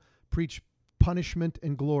virtue, preach punishment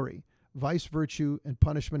and glory. Vice, virtue, and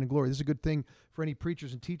punishment and glory. This is a good thing for any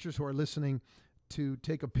preachers and teachers who are listening to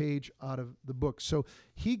take a page out of the book. So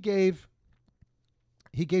he gave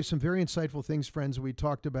some very insightful things, friends. We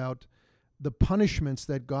talked about the punishments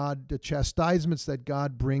that God, the chastisements that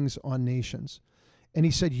God brings on nations. And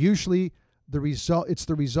he said usually it's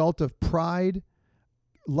the result of pride,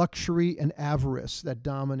 luxury, and avarice that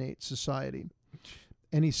dominate society.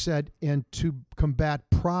 And he said, and to combat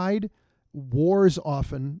pride, wars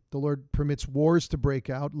often, the Lord permits wars to break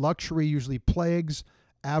out. Luxury, usually plagues.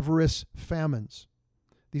 Avarice, famines.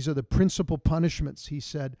 These are the principal punishments, he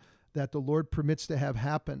said, that the Lord permits to have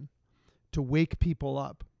happen to wake people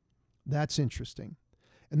up. That's interesting.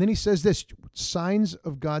 And then he says this, signs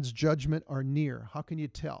of God's judgment are near. How can you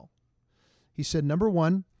tell? He said, number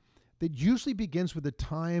one, that usually begins with the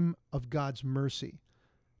time of God's mercy.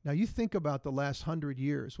 Now you think about the last 100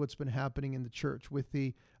 years, what's been happening in the church with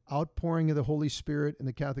the outpouring of the Holy Spirit and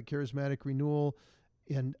the Catholic Charismatic Renewal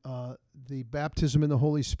and the baptism in the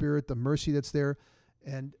Holy Spirit, the mercy that's there,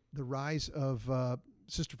 and the rise of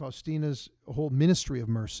Sister Faustina's whole ministry of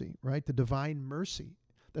mercy, right? The divine mercy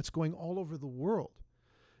that's going all over the world.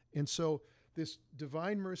 And so this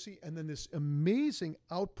divine mercy and then this amazing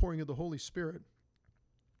outpouring of the Holy Spirit,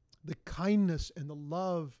 the kindness and the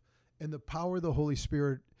love and the power of the Holy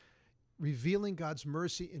Spirit revealing God's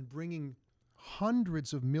mercy and bringing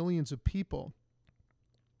hundreds of millions of people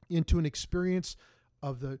into an experience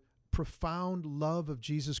of the profound love of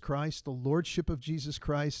Jesus Christ, the lordship of Jesus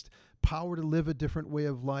Christ, power to live a different way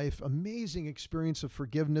of life, amazing experience of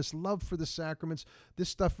forgiveness, love for the sacraments. This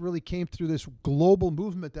stuff really came through this global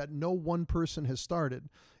movement that no one person has started.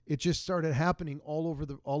 It just started happening all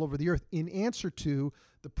over the earth in answer to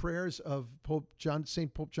the prayers of Saint John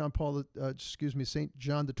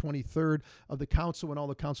the 23rd of the council, when all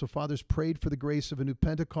the council fathers prayed for the grace of a new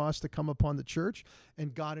Pentecost to come upon the church,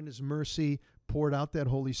 and God in his mercy poured out that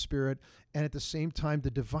Holy Spirit, and at the same time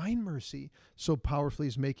the divine mercy so powerfully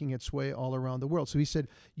is making its way all around the world. So he said,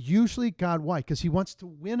 usually God, why? Because he wants to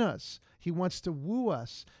win us. He wants to woo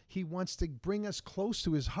us. He wants to bring us close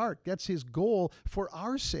to his heart. That's his goal for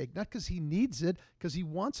our sake, not because he needs it, because he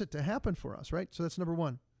wants it to happen for us, right? So that's number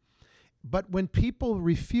one. But when people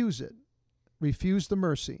refuse the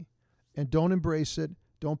mercy, and don't embrace it,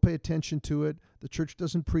 don't pay attention to it, the church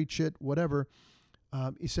doesn't preach it, whatever,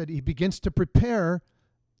 he said he begins to prepare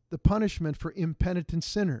the punishment for impenitent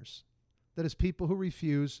sinners. That is, people who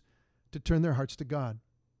refuse to turn their hearts to God.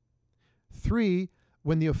 3,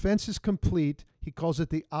 when the offense is complete, he calls it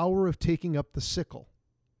the hour of taking up the sickle.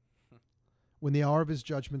 When the hour of his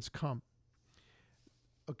judgments come.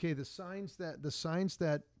 Okay, the signs that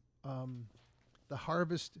the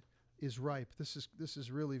harvest is ripe. This is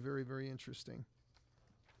really very, very interesting.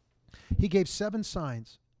 He gave 7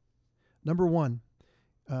 signs. Number 1,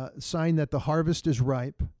 sign that the harvest is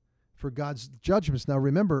ripe for God's judgments. Now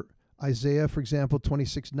remember, Isaiah, for example,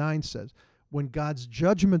 26:9 says, when God's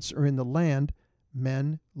judgments are in the land,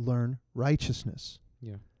 men learn righteousness.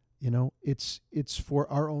 Yeah. You know, it's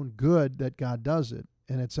for our own good that God does it,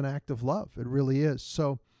 and it's an act of love. It really is.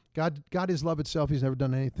 So God is love itself. He's never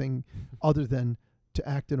done anything other than to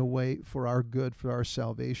act in a way for our good, for our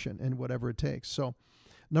salvation, and whatever it takes. So,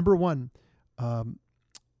 number 1,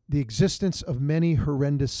 the existence of many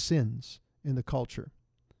horrendous sins in the culture.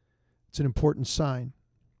 It's an important sign.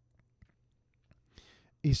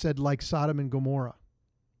 He said, like Sodom and Gomorrah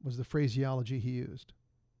was the phraseology he used.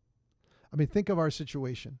 I mean, think of our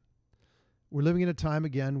situation. We're living in a time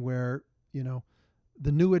again where, you know,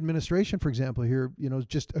 the new administration, for example, here, you know, is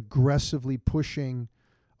just aggressively pushing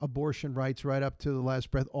abortion rights right up to the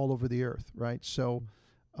last breath all over the earth, right? So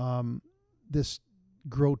this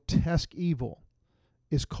grotesque evil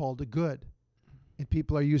is called a good, and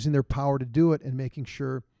people are using their power to do it and making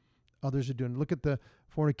sure others are doing it. Look at the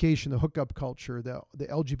fornication, the hookup culture, the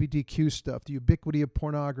LGBTQ stuff, the ubiquity of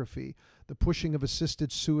pornography, the pushing of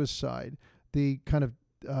assisted suicide, the kind of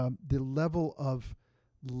the level of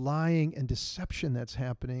lying and deception that's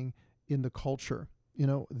happening in the culture. You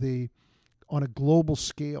know, on a global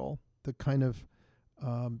scale, the kind of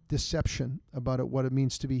deception about what it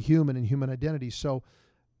means to be human and human identity. So,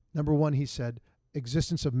 number 1, he said,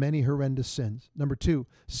 existence of many horrendous sins. Number 2,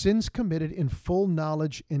 sins committed in full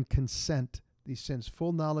knowledge and consent. These sins,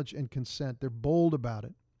 full knowledge and consent. They're bold about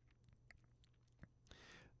it.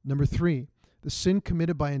 Number 3, the sin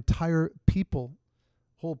committed by entire people,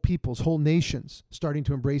 whole peoples, whole nations, starting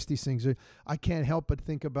to embrace these things. I can't help but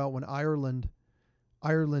think about when Ireland,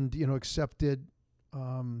 accepted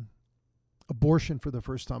abortion for the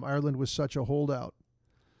first time. Ireland was such a holdout,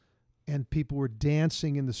 and people were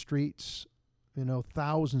dancing in the streets.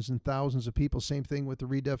 Thousands and thousands of people. Same thing with the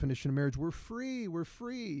redefinition of marriage. We're free. We're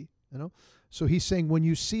free. So he's saying when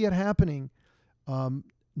you see it happening,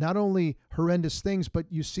 not only horrendous things, but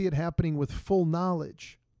you see it happening with full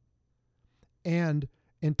knowledge, and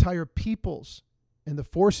entire peoples and the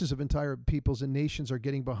forces of entire peoples and nations are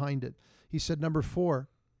getting behind it. He said, number 4,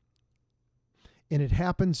 and it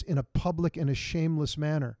happens in a public and a shameless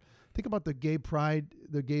manner. Think about the gay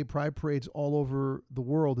pride parades all over the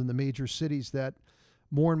world in the major cities that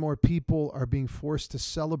more and more people are being forced to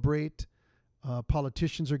celebrate.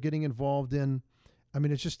 Politicians are getting involved in. I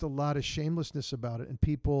mean, it's just a lot of shamelessness about it, and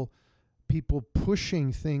people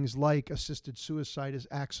pushing things like assisted suicide as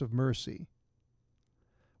acts of mercy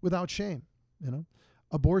without shame.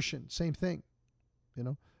 Abortion, same thing.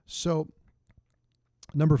 So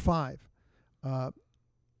number 5.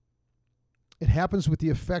 It happens with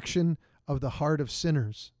the affection of the heart of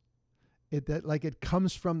sinners. It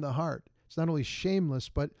comes from the heart. It's not only shameless,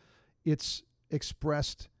 but it's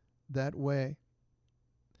expressed that way.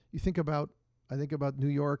 I think about New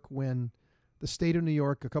York, when the state of New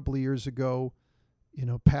York a couple of years ago,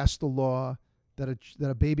 passed the law that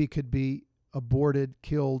a baby could be aborted,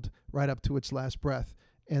 killed right up to its last breath.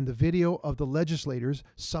 And the video of the legislators,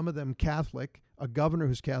 some of them Catholic, a governor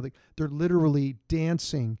who's Catholic, they're literally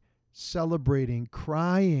dancing, celebrating,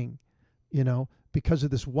 crying, because of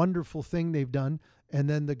this wonderful thing they've done. And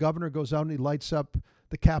then the governor goes out and he lights up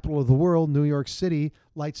the capital of the world, New York City,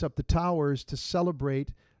 lights up the towers to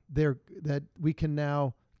celebrate that we can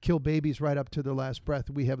now kill babies right up to their last breath.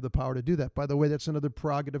 We have the power to do that. By the way, that's another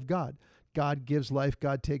prerogative of God. God gives life,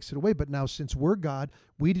 God takes it away. But now, since we're God,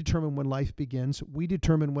 we determine when life begins. We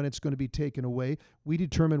determine when it's going to be taken away. We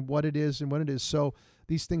determine what it is and when it is. So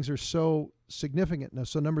these things are so significant. Now,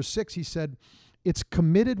 so number 6, he said, it's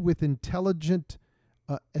committed with intelligent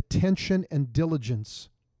attention and diligence.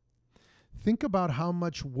 Think about how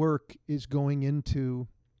much work is going into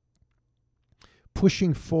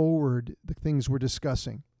pushing forward the things we're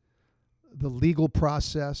discussing. The legal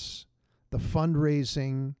process, the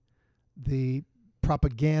fundraising, the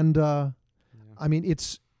propaganda. Yeah. I mean,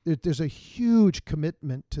 there's a huge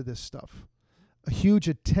commitment to this stuff. A huge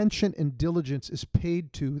attention and diligence is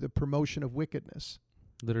paid to the promotion of wickedness.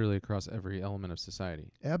 Literally across every element of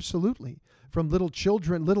society. Absolutely. From little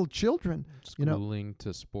children, schooling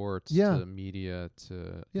to sports, to media,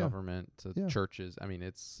 to government, to churches. I mean,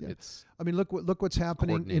 it's. I mean, look what's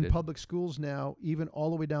happening in public schools now, even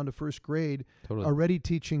all the way down to first grade. Totally. Already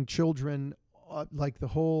teaching children like the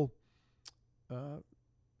whole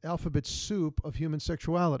alphabet soup of human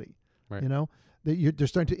sexuality. Right. They're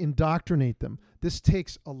starting to indoctrinate them. This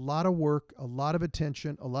takes a lot of work, a lot of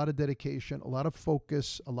attention, a lot of dedication, a lot of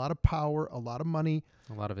focus, a lot of power, a lot of money,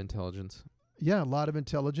 a lot of intelligence. Yeah, a lot of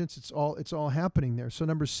intelligence. It's all happening there. So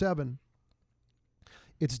number 7,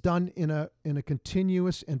 it's done in a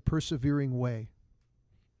continuous and persevering way.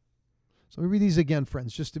 So let me read these again,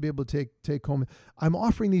 friends, just to be able to take home. I'm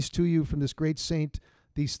offering these to you from this great saint,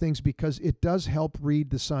 these things, because it does help read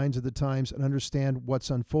the signs of the times and understand what's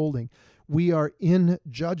unfolding. We are in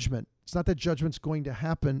judgment. It's not that judgment's going to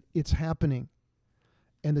happen, it's happening.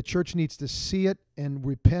 And the church needs to see it and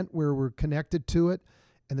repent where we're connected to it.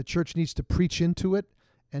 And the church needs to preach into it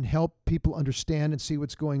and help people understand and see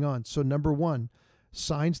what's going on. So number 1,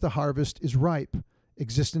 signs the harvest is ripe.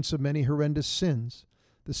 Existence of many horrendous sins.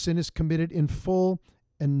 The sin is committed in full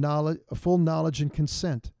knowledge and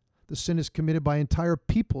consent. The sin is committed by entire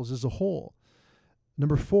peoples as a whole.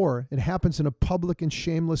 Number 4, it happens in a public and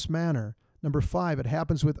shameless manner. Number 5, it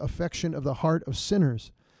happens with affection of the heart of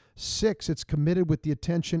sinners. 6, it's committed with the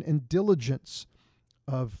attention and diligence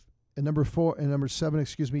of, and number 7,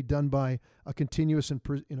 done by a continuous and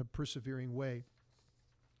in a persevering way.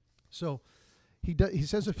 So he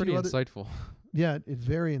says a few other. Pretty insightful. Yeah, it's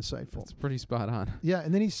very insightful. It's pretty spot on. Yeah,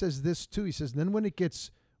 and then he says this too. He says, then when it gets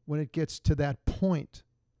to that point,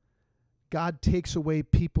 God takes away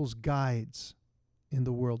people's guides in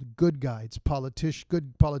the world, good guides,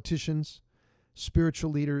 good politicians, spiritual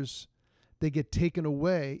leaders. They get taken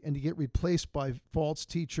away and they get replaced by false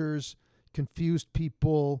teachers, confused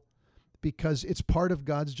people, because it's part of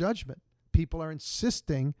God's judgment. People are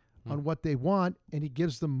insisting on what they want, and he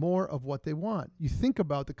gives them more of what they want. You think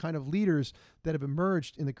about the kind of leaders that have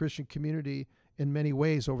emerged in the Christian community in many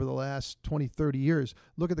ways over the last 20, 30 years.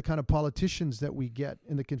 Look at the kind of politicians that we get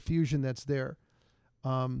and the confusion that's there.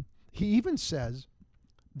 He even says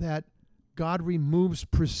that God removes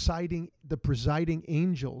the presiding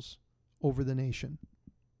angels over the nation.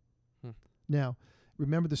 Now,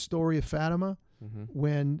 remember the story of Fatima?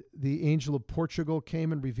 When the angel of Portugal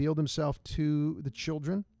came and revealed himself to the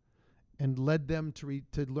children and led them to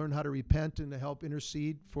learn how to repent and to help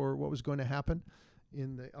intercede for what was going to happen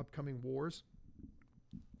in the upcoming wars.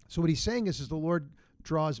 So what he's saying is the Lord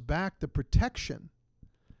draws back the protection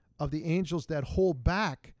of the angels that hold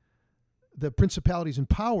back the principalities and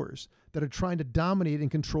powers that are trying to dominate and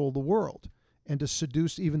control the world and to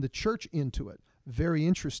seduce even the church into it. Very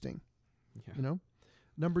interesting, you know?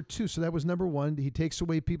 Number 2, so that was number 1. He takes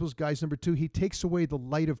away people's guides. Number 2, he takes away the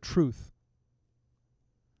light of truth.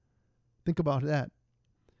 Think about that.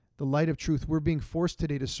 The light of truth. We're being forced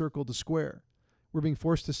today to circle the square. We're being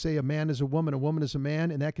forced to say a man is a woman is a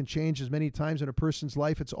man, and that can change as many times in a person's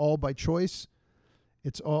life. It's all by choice.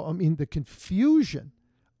 It's all, the confusion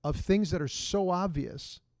of things that are so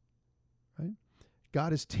obvious, right?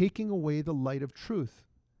 God is taking away the light of truth.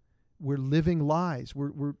 We're living lies.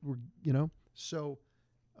 We're so...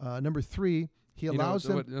 number 3, he allows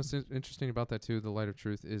them. What's interesting about that too, the light of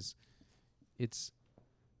truth, is it's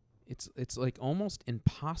like almost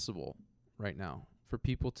impossible right now for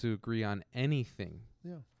people to agree on anything.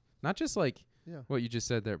 Yeah. Not just like what you just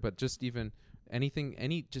said there, but just even anything,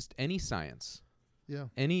 any science. Yeah.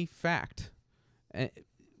 Any fact.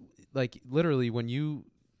 Like literally when you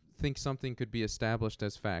think something could be established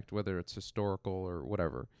as fact, whether it's historical or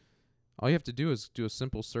whatever, all you have to do is do a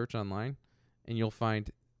simple search online and you'll find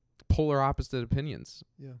polar opposite opinions.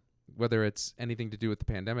 Yeah. Whether it's anything to do with the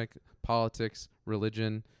pandemic, politics,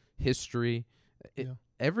 religion, history,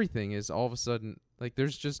 everything is all of a sudden like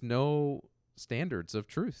there's just no standards of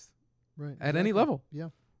truth, right? At any level. Yeah.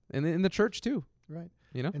 And in the church too. Right.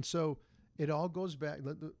 You know. And so it all goes back.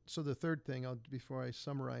 So the third thing, before I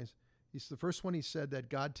summarize, the first one he said that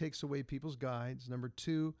God takes away people's guides. Number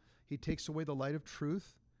 2, he takes away the light of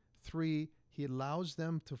truth. 3, he allows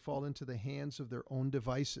them to fall into the hands of their own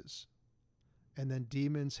devices. And then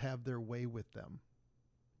demons have their way with them.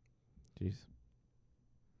 Jeez.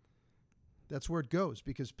 That's where it goes,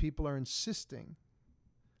 because people are insisting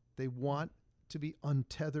they want to be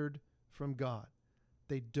untethered from God.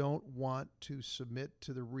 They don't want to submit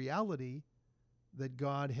to the reality that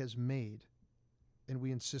God has made. And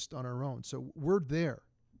we insist on our own. So we're there.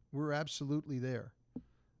 We're absolutely there.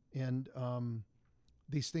 And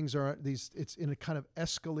these things it's in a kind of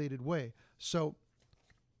escalated way. So,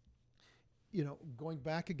 going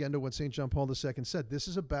back again to what St. John Paul II said, this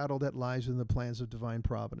is a battle that lies in the plans of divine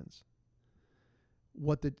providence.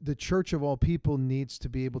 What the church of all people needs to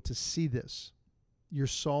be able to see this, your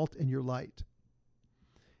salt and your light.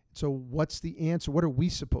 So what's the answer? What are we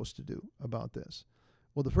supposed to do about this?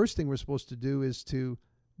 Well, the first thing we're supposed to do is to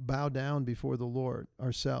bow down before the Lord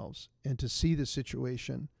ourselves and to see the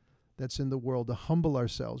situation that's in the world, to humble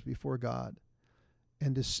ourselves before God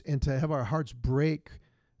and to have our hearts break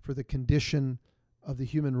for the condition of the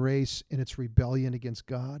human race in its rebellion against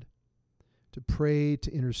God, to pray,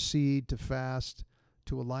 to intercede, to fast,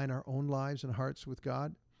 to align our own lives and hearts with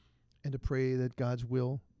God, and to pray that God's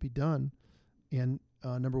will be done. And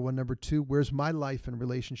number 1. Number 2, where's my life in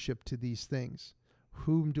relationship to these things?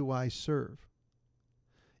 Whom do I serve?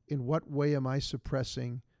 In what way am I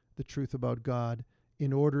suppressing the truth about God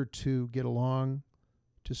in order to get along,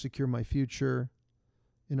 to secure my future?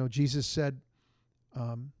 Jesus said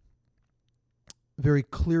very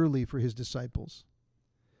clearly for his disciples,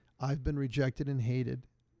 I've been rejected and hated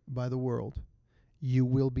by the world. You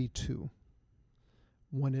will be too.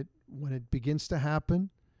 When it begins to happen,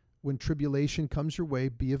 when tribulation comes your way,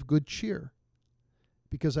 be of good cheer,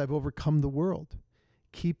 because I've overcome the world.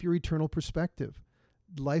 Keep your eternal perspective.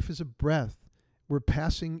 Life is a breath. We're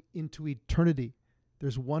passing into eternity.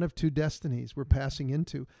 There's one of 2 destinies we're passing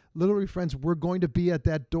into. Literally, friends, we're going to be at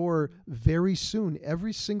that door very soon,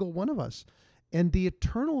 every single one of us. And the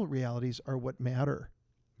eternal realities are what matter.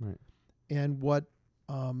 Right. And what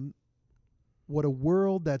a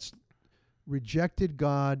world that's rejected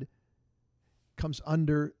God comes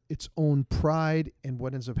under its own pride. And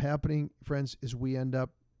what ends up happening, friends, is we end up,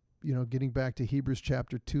 getting back to Hebrews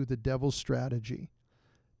chapter 2, the devil's strategy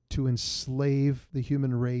to enslave the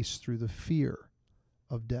human race through the fear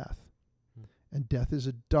of death. And death is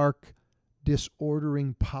a dark,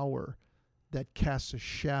 disordering power that casts a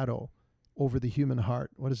shadow over the human heart.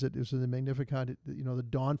 What is it? Is it the Magnificat? The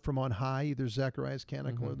dawn from on high, either Zechariah's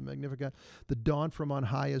canticle or the Magnificat. The dawn from on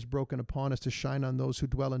high is broken upon us to shine on those who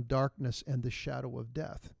dwell in darkness and the shadow of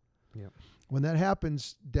death. Yep. When that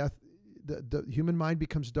happens, death, the human mind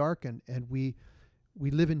becomes darkened, and we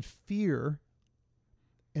live in fear,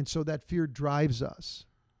 and so that fear drives us.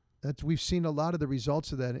 We've seen a lot of the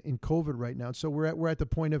results of that in COVID right now. So we're at the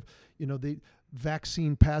point of the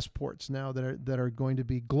vaccine passports now that are going to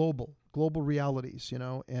be global realities,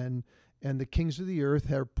 and the kings of the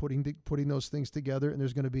earth are putting those things together, and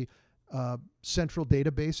there's going to be central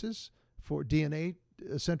databases for DNA,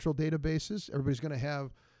 central databases. Everybody's going to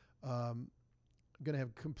have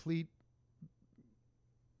complete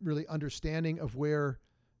really understanding of where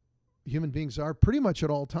human beings are pretty much at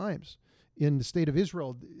all times. In the state of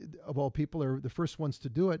Israel, of all people, are the first ones to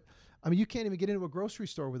do it. I mean, you can't even get into a grocery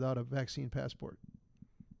store without a vaccine passport,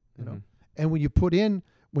 you know. And when you put in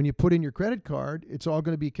your credit card, it's all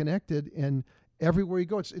going to be connected, and everywhere you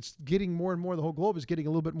go, it's getting more and more. The whole globe is getting a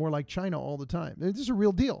little bit more like China all the time. This is a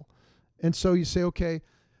real deal. And so you say, okay,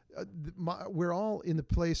 we're all in the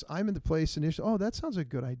place. I'm in the place, and oh, that sounds like a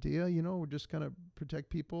good idea. We're just kind of protect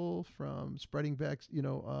people from spreading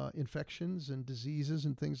infections and diseases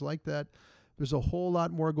and things like that. There's a whole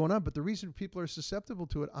lot more going on. But the reason people are susceptible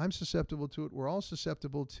to it, I'm susceptible to it, we're all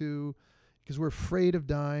susceptible to, because we're afraid of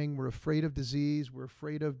dying, we're afraid of disease, we're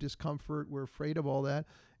afraid of discomfort, we're afraid of all that.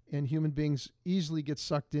 And human beings easily get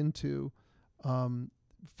sucked into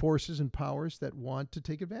forces and powers that want to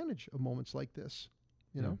take advantage of moments like this.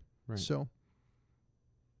 You know, right. So.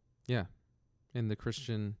 Yeah. And the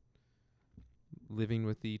Christian living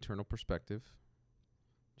with the eternal perspective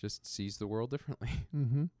just sees the world differently.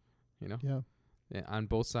 Mm-hmm. Yeah. On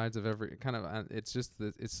both sides of every kind of, it's just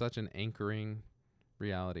that it's such an anchoring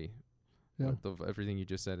reality of everything you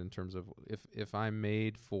just said in terms of if I'm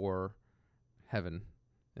made for heaven,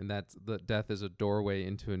 and that's the death is a doorway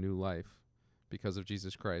into a new life because of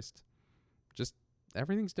Jesus Christ, just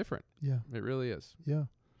everything's different. Yeah. It really is. Yeah.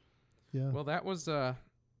 Yeah. Well, that was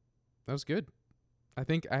good. I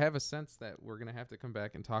think I have a sense that we're going to have to come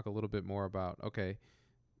back and talk a little bit more about, okay,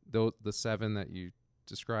 the 7 that you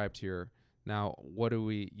described here. Now,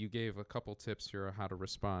 you gave a couple tips here on how to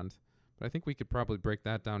respond, but I think we could probably break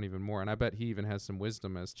that down even more. And I bet he even has some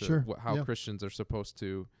wisdom as to how Christians are supposed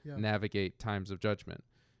to navigate times of judgment,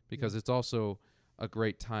 because it's also a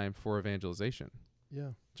great time for evangelization.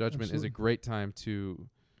 Yeah. Judgment absolutely. is a great time to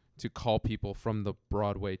call people from the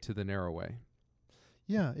broad way to the narrow way.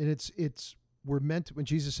 Yeah, and we're meant when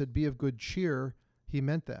Jesus said be of good cheer, he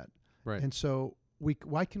meant that. Right. And so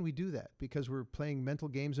why can we do that? Because we're playing mental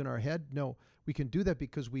games in our head? No, we can do that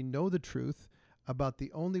because we know the truth about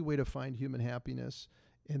the only way to find human happiness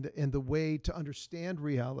and the way to understand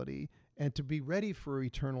reality and to be ready for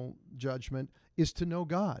eternal judgment is to know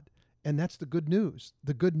God. And that's the good news.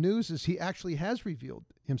 The good news is he actually has revealed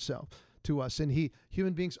himself to us, and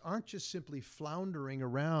human beings aren't just simply floundering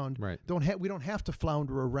around. Right. We don't have to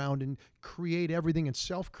flounder around and create everything and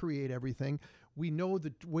self-create everything. We know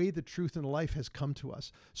the way the truth and the life has come to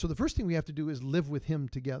us. So the first thing we have to do is live with him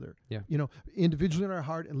together. Yeah. Individually in our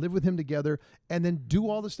heart, and live with him together, and then do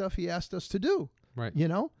all the stuff he asked us to do. Right.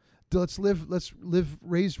 Let's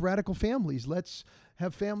raise radical families. Let's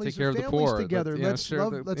have families and families together. Let's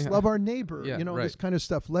love our neighbor. This kind of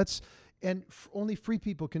stuff. Only free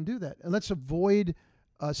people can do that. And let's avoid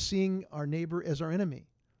seeing our neighbor as our enemy.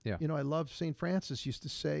 Yeah. I love St. Francis used to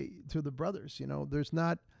say to the brothers,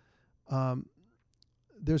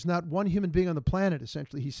 there's not one human being on the planet,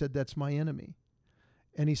 essentially. He said, that's my enemy.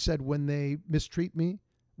 And he said, when they mistreat me,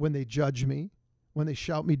 when they judge me, when they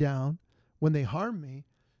shout me down, when they harm me,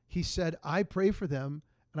 he said, I pray for them,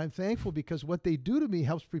 and I'm thankful because what they do to me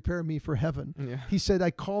helps prepare me for heaven. Yeah. He said,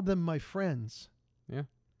 I call them my friends. Yeah.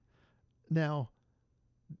 Now,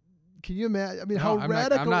 can you imagine? I mean, how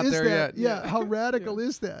radical is that? Yeah, how radical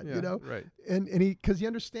is that? Right. And because he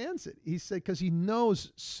understands it. He said, because he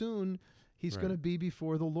knows soon he's going to be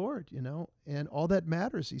before the Lord. And all that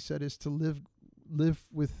matters, he said, is to live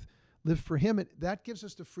for him. And that gives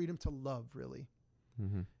us the freedom to love, really.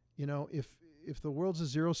 Mm-hmm. If the world's a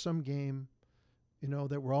zero-sum game,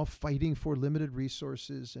 that we're all fighting for limited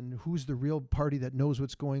resources, and who's the real party that knows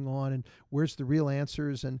what's going on, and where's the real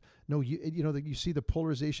answers, and you see the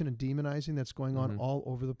polarization and demonizing that's going on all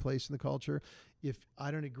over the place in the culture. If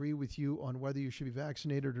I don't agree with you on whether you should be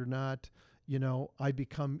vaccinated or not, I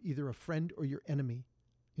become either a friend or your enemy.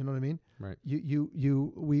 You know what I mean? Right.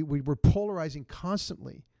 We're polarizing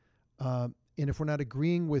constantly. And if we're not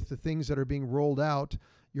agreeing with the things that are being rolled out,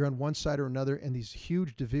 you're on one side or another, and these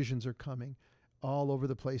huge divisions are coming. all over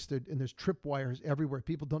the place. And there's tripwires everywhere.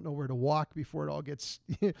 People don't know where to walk before it all gets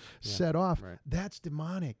set off. Right. That's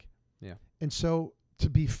demonic. Yeah. And so to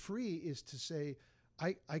be free is to say,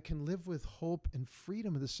 I can live with hope and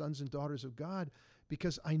freedom of the sons and daughters of God,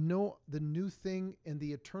 because I know the new thing and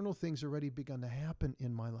the eternal thing's already begun to happen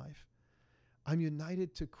in my life. I'm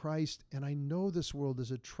united to Christ, and I know this world is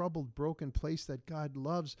a troubled, broken place that God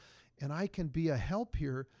loves, and I can be a help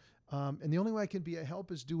here. And the only way I can be a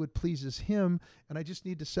help is do what pleases Him, and I just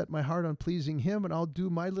need to set my heart on pleasing Him, and I'll do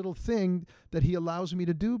my little thing that He allows me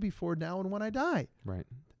to do before now and when I die. Right.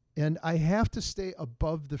 And I have to stay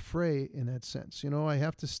above the fray in that sense. I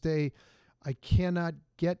have to stay, I cannot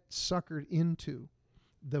get suckered into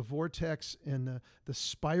the vortex and the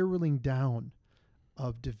spiraling down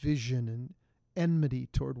of division and enmity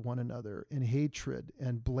toward one another and hatred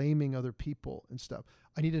and blaming other people and stuff.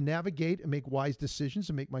 I need to navigate and make wise decisions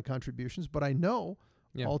and make my contributions, but I know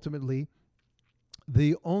ultimately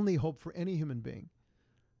the only hope for any human being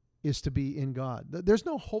is to be in God. There's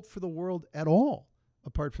no hope for the world at all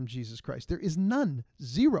apart from Jesus Christ. There is none,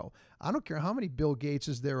 zero. I don't care how many Bill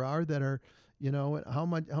Gateses there are that are, how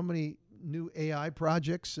many new AI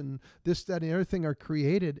projects and this, that, and the other thing are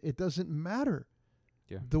created. It doesn't matter.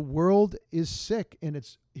 Yeah. The world is sick, and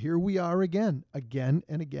it's here we are again and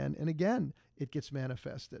again and again. It gets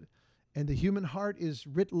manifested. And the human heart is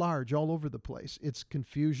writ large all over the place. It's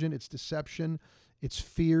confusion, it's deception, it's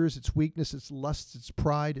fears, it's weakness, it's lust, it's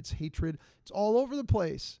pride, it's hatred. It's all over the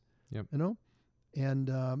place. Yep. And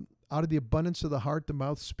out of the abundance of the heart, the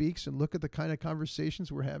mouth speaks. And look at the kind of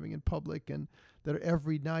conversations we're having in public, and that are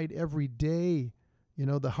every night, every day,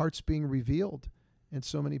 the heart's being revealed. And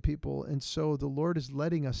so many people. And so the Lord is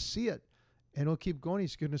letting us see it. And He'll keep going.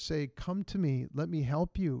 He's going to say, come to me. Let me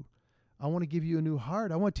help you. I want to give you a new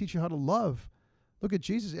heart. I want to teach you how to love. Look at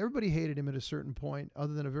Jesus. Everybody hated Him at a certain point,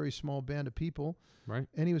 other than a very small band of people. Right.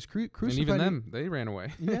 And He was crucified. And even them, they ran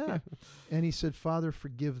away. Yeah. And He said, Father,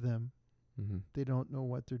 forgive them. Mm-hmm. They don't know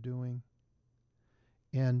what they're doing.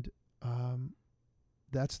 And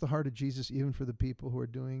that's the heart of Jesus, even for the people who are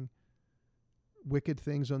doing wicked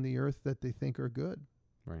things on the earth that they think are good.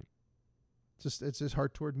 Right. It's His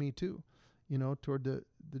heart toward me too, toward the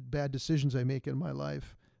bad decisions I make in my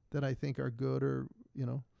life that I think are good, or,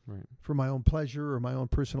 right, for my own pleasure or my own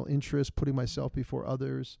personal interest, putting myself before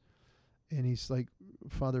others. And He's like,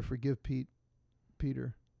 Father, forgive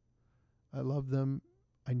Peter. I love them.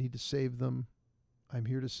 I need to save them. I'm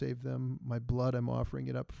here to save them. My blood, I'm offering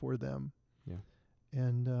it up for them. Yeah.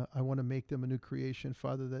 And I want to make them a new creation,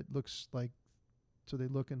 Father, that looks like, so they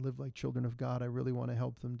look and live like children of God. I really want to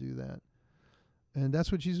help them do that. And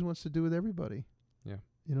that's what Jesus wants to do with everybody. Yeah.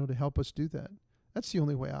 To help us do that. That's the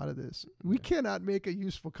only way out of this. We cannot make a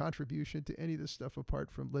useful contribution to any of this stuff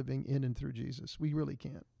apart from living in and through Jesus. We really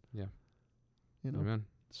can't. Yeah. Amen.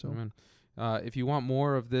 So, Amen. If you want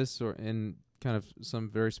more of this, or in kind of some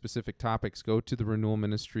very specific topics, go to the Renewal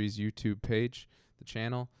Ministries YouTube page, the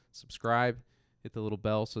channel, subscribe, hit the little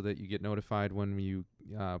bell so that you get notified when you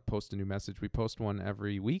post a new message. We post one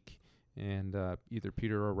every week, and either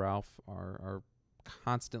Peter or Ralph are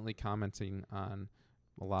constantly commenting on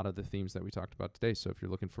a lot of the themes that we talked about today. So if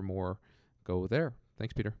you're looking for more, go there.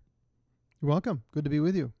 Thanks, Peter. You're welcome. Good to be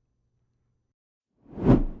with you.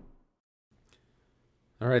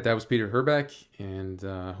 All right, that was Peter Herbeck, and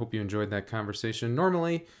I hope you enjoyed that conversation.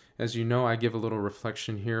 Normally, as you know, I give a little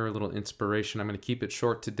reflection here, a little inspiration. I'm going to keep it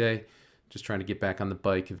short today, just trying to get back on the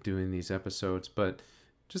bike of doing these episodes. But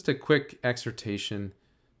just a quick exhortation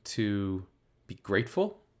to be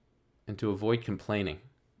grateful and to avoid complaining.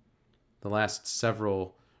 The last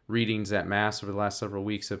several readings at Mass over the last several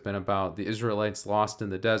weeks have been about the Israelites lost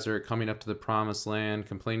in the desert, coming up to the Promised Land,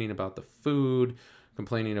 complaining about the food,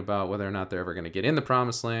 complaining about whether or not they're ever going to get in the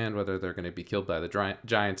Promised Land, whether they're going to be killed by the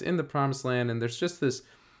giants in the Promised Land. And there's just this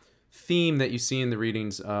theme that you see in the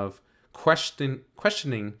readings of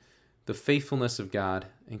questioning the faithfulness of God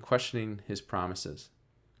and questioning His promises.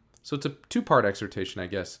 So it's a two-part exhortation, I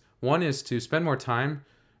guess. One is to spend more time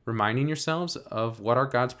reminding yourselves of what are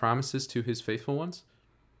God's promises to His faithful ones,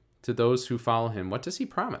 to those who follow Him. What does He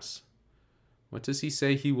promise? What does He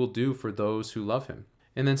say He will do for those who love Him?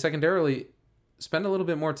 And then secondarily, spend a little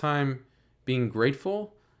bit more time being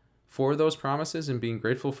grateful for those promises and being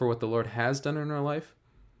grateful for what the Lord has done in our life,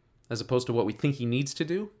 as opposed to what we think He needs to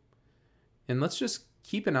do. And let's just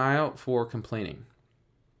keep an eye out for complaining.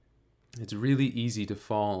 It's really easy to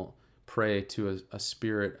fall prey to a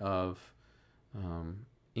spirit of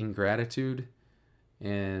ingratitude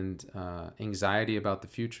and anxiety about the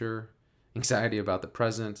future, anxiety about the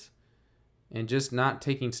present, and just not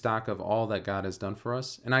taking stock of all that God has done for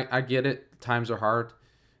us. And I get it. Times are hard.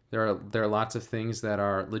 There are lots of things that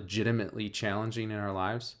are legitimately challenging in our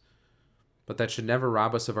lives, but that should never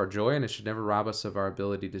rob us of our joy, and it should never rob us of our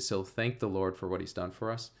ability to still thank the Lord for what he's done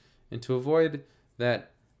for us, and to avoid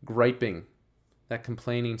that griping, that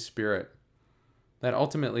complaining spirit, that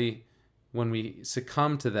ultimately, when we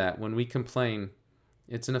succumb to that, when we complain,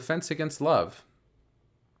 it's an offense against love,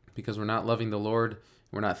 because we're not loving the Lord,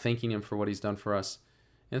 we're not thanking him for what he's done for us.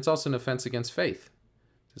 And it's also an offense against faith,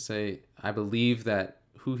 to say, I believe that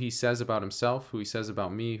who he says about himself, who he says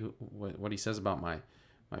about me, what he says about my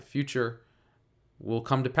future will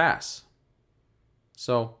come to pass.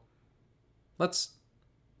 So let's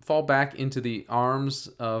fall back into the arms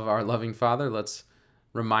of our loving Father. Let's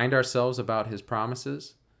remind ourselves about his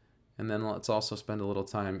promises. And then let's also spend a little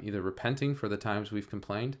time either repenting for the times we've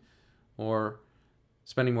complained, or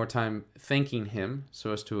spending more time thanking him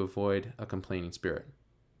so as to avoid a complaining spirit.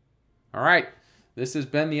 All right, this has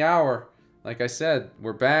been the hour. Like I said,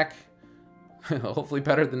 we're back, hopefully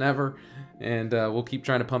better than ever, and we'll keep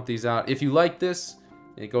trying to pump these out. If you like this,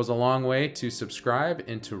 it goes a long way to subscribe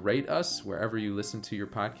and to rate us wherever you listen to your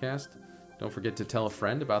podcast. Don't forget to tell a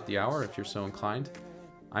friend about the hour if you're so inclined.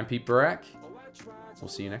 I'm Pete Burak. We'll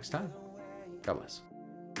see you next time. God bless.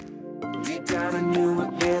 Deep down I knew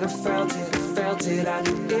it, man, I felt it, I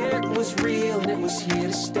knew it was real and it was here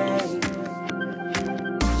to stay.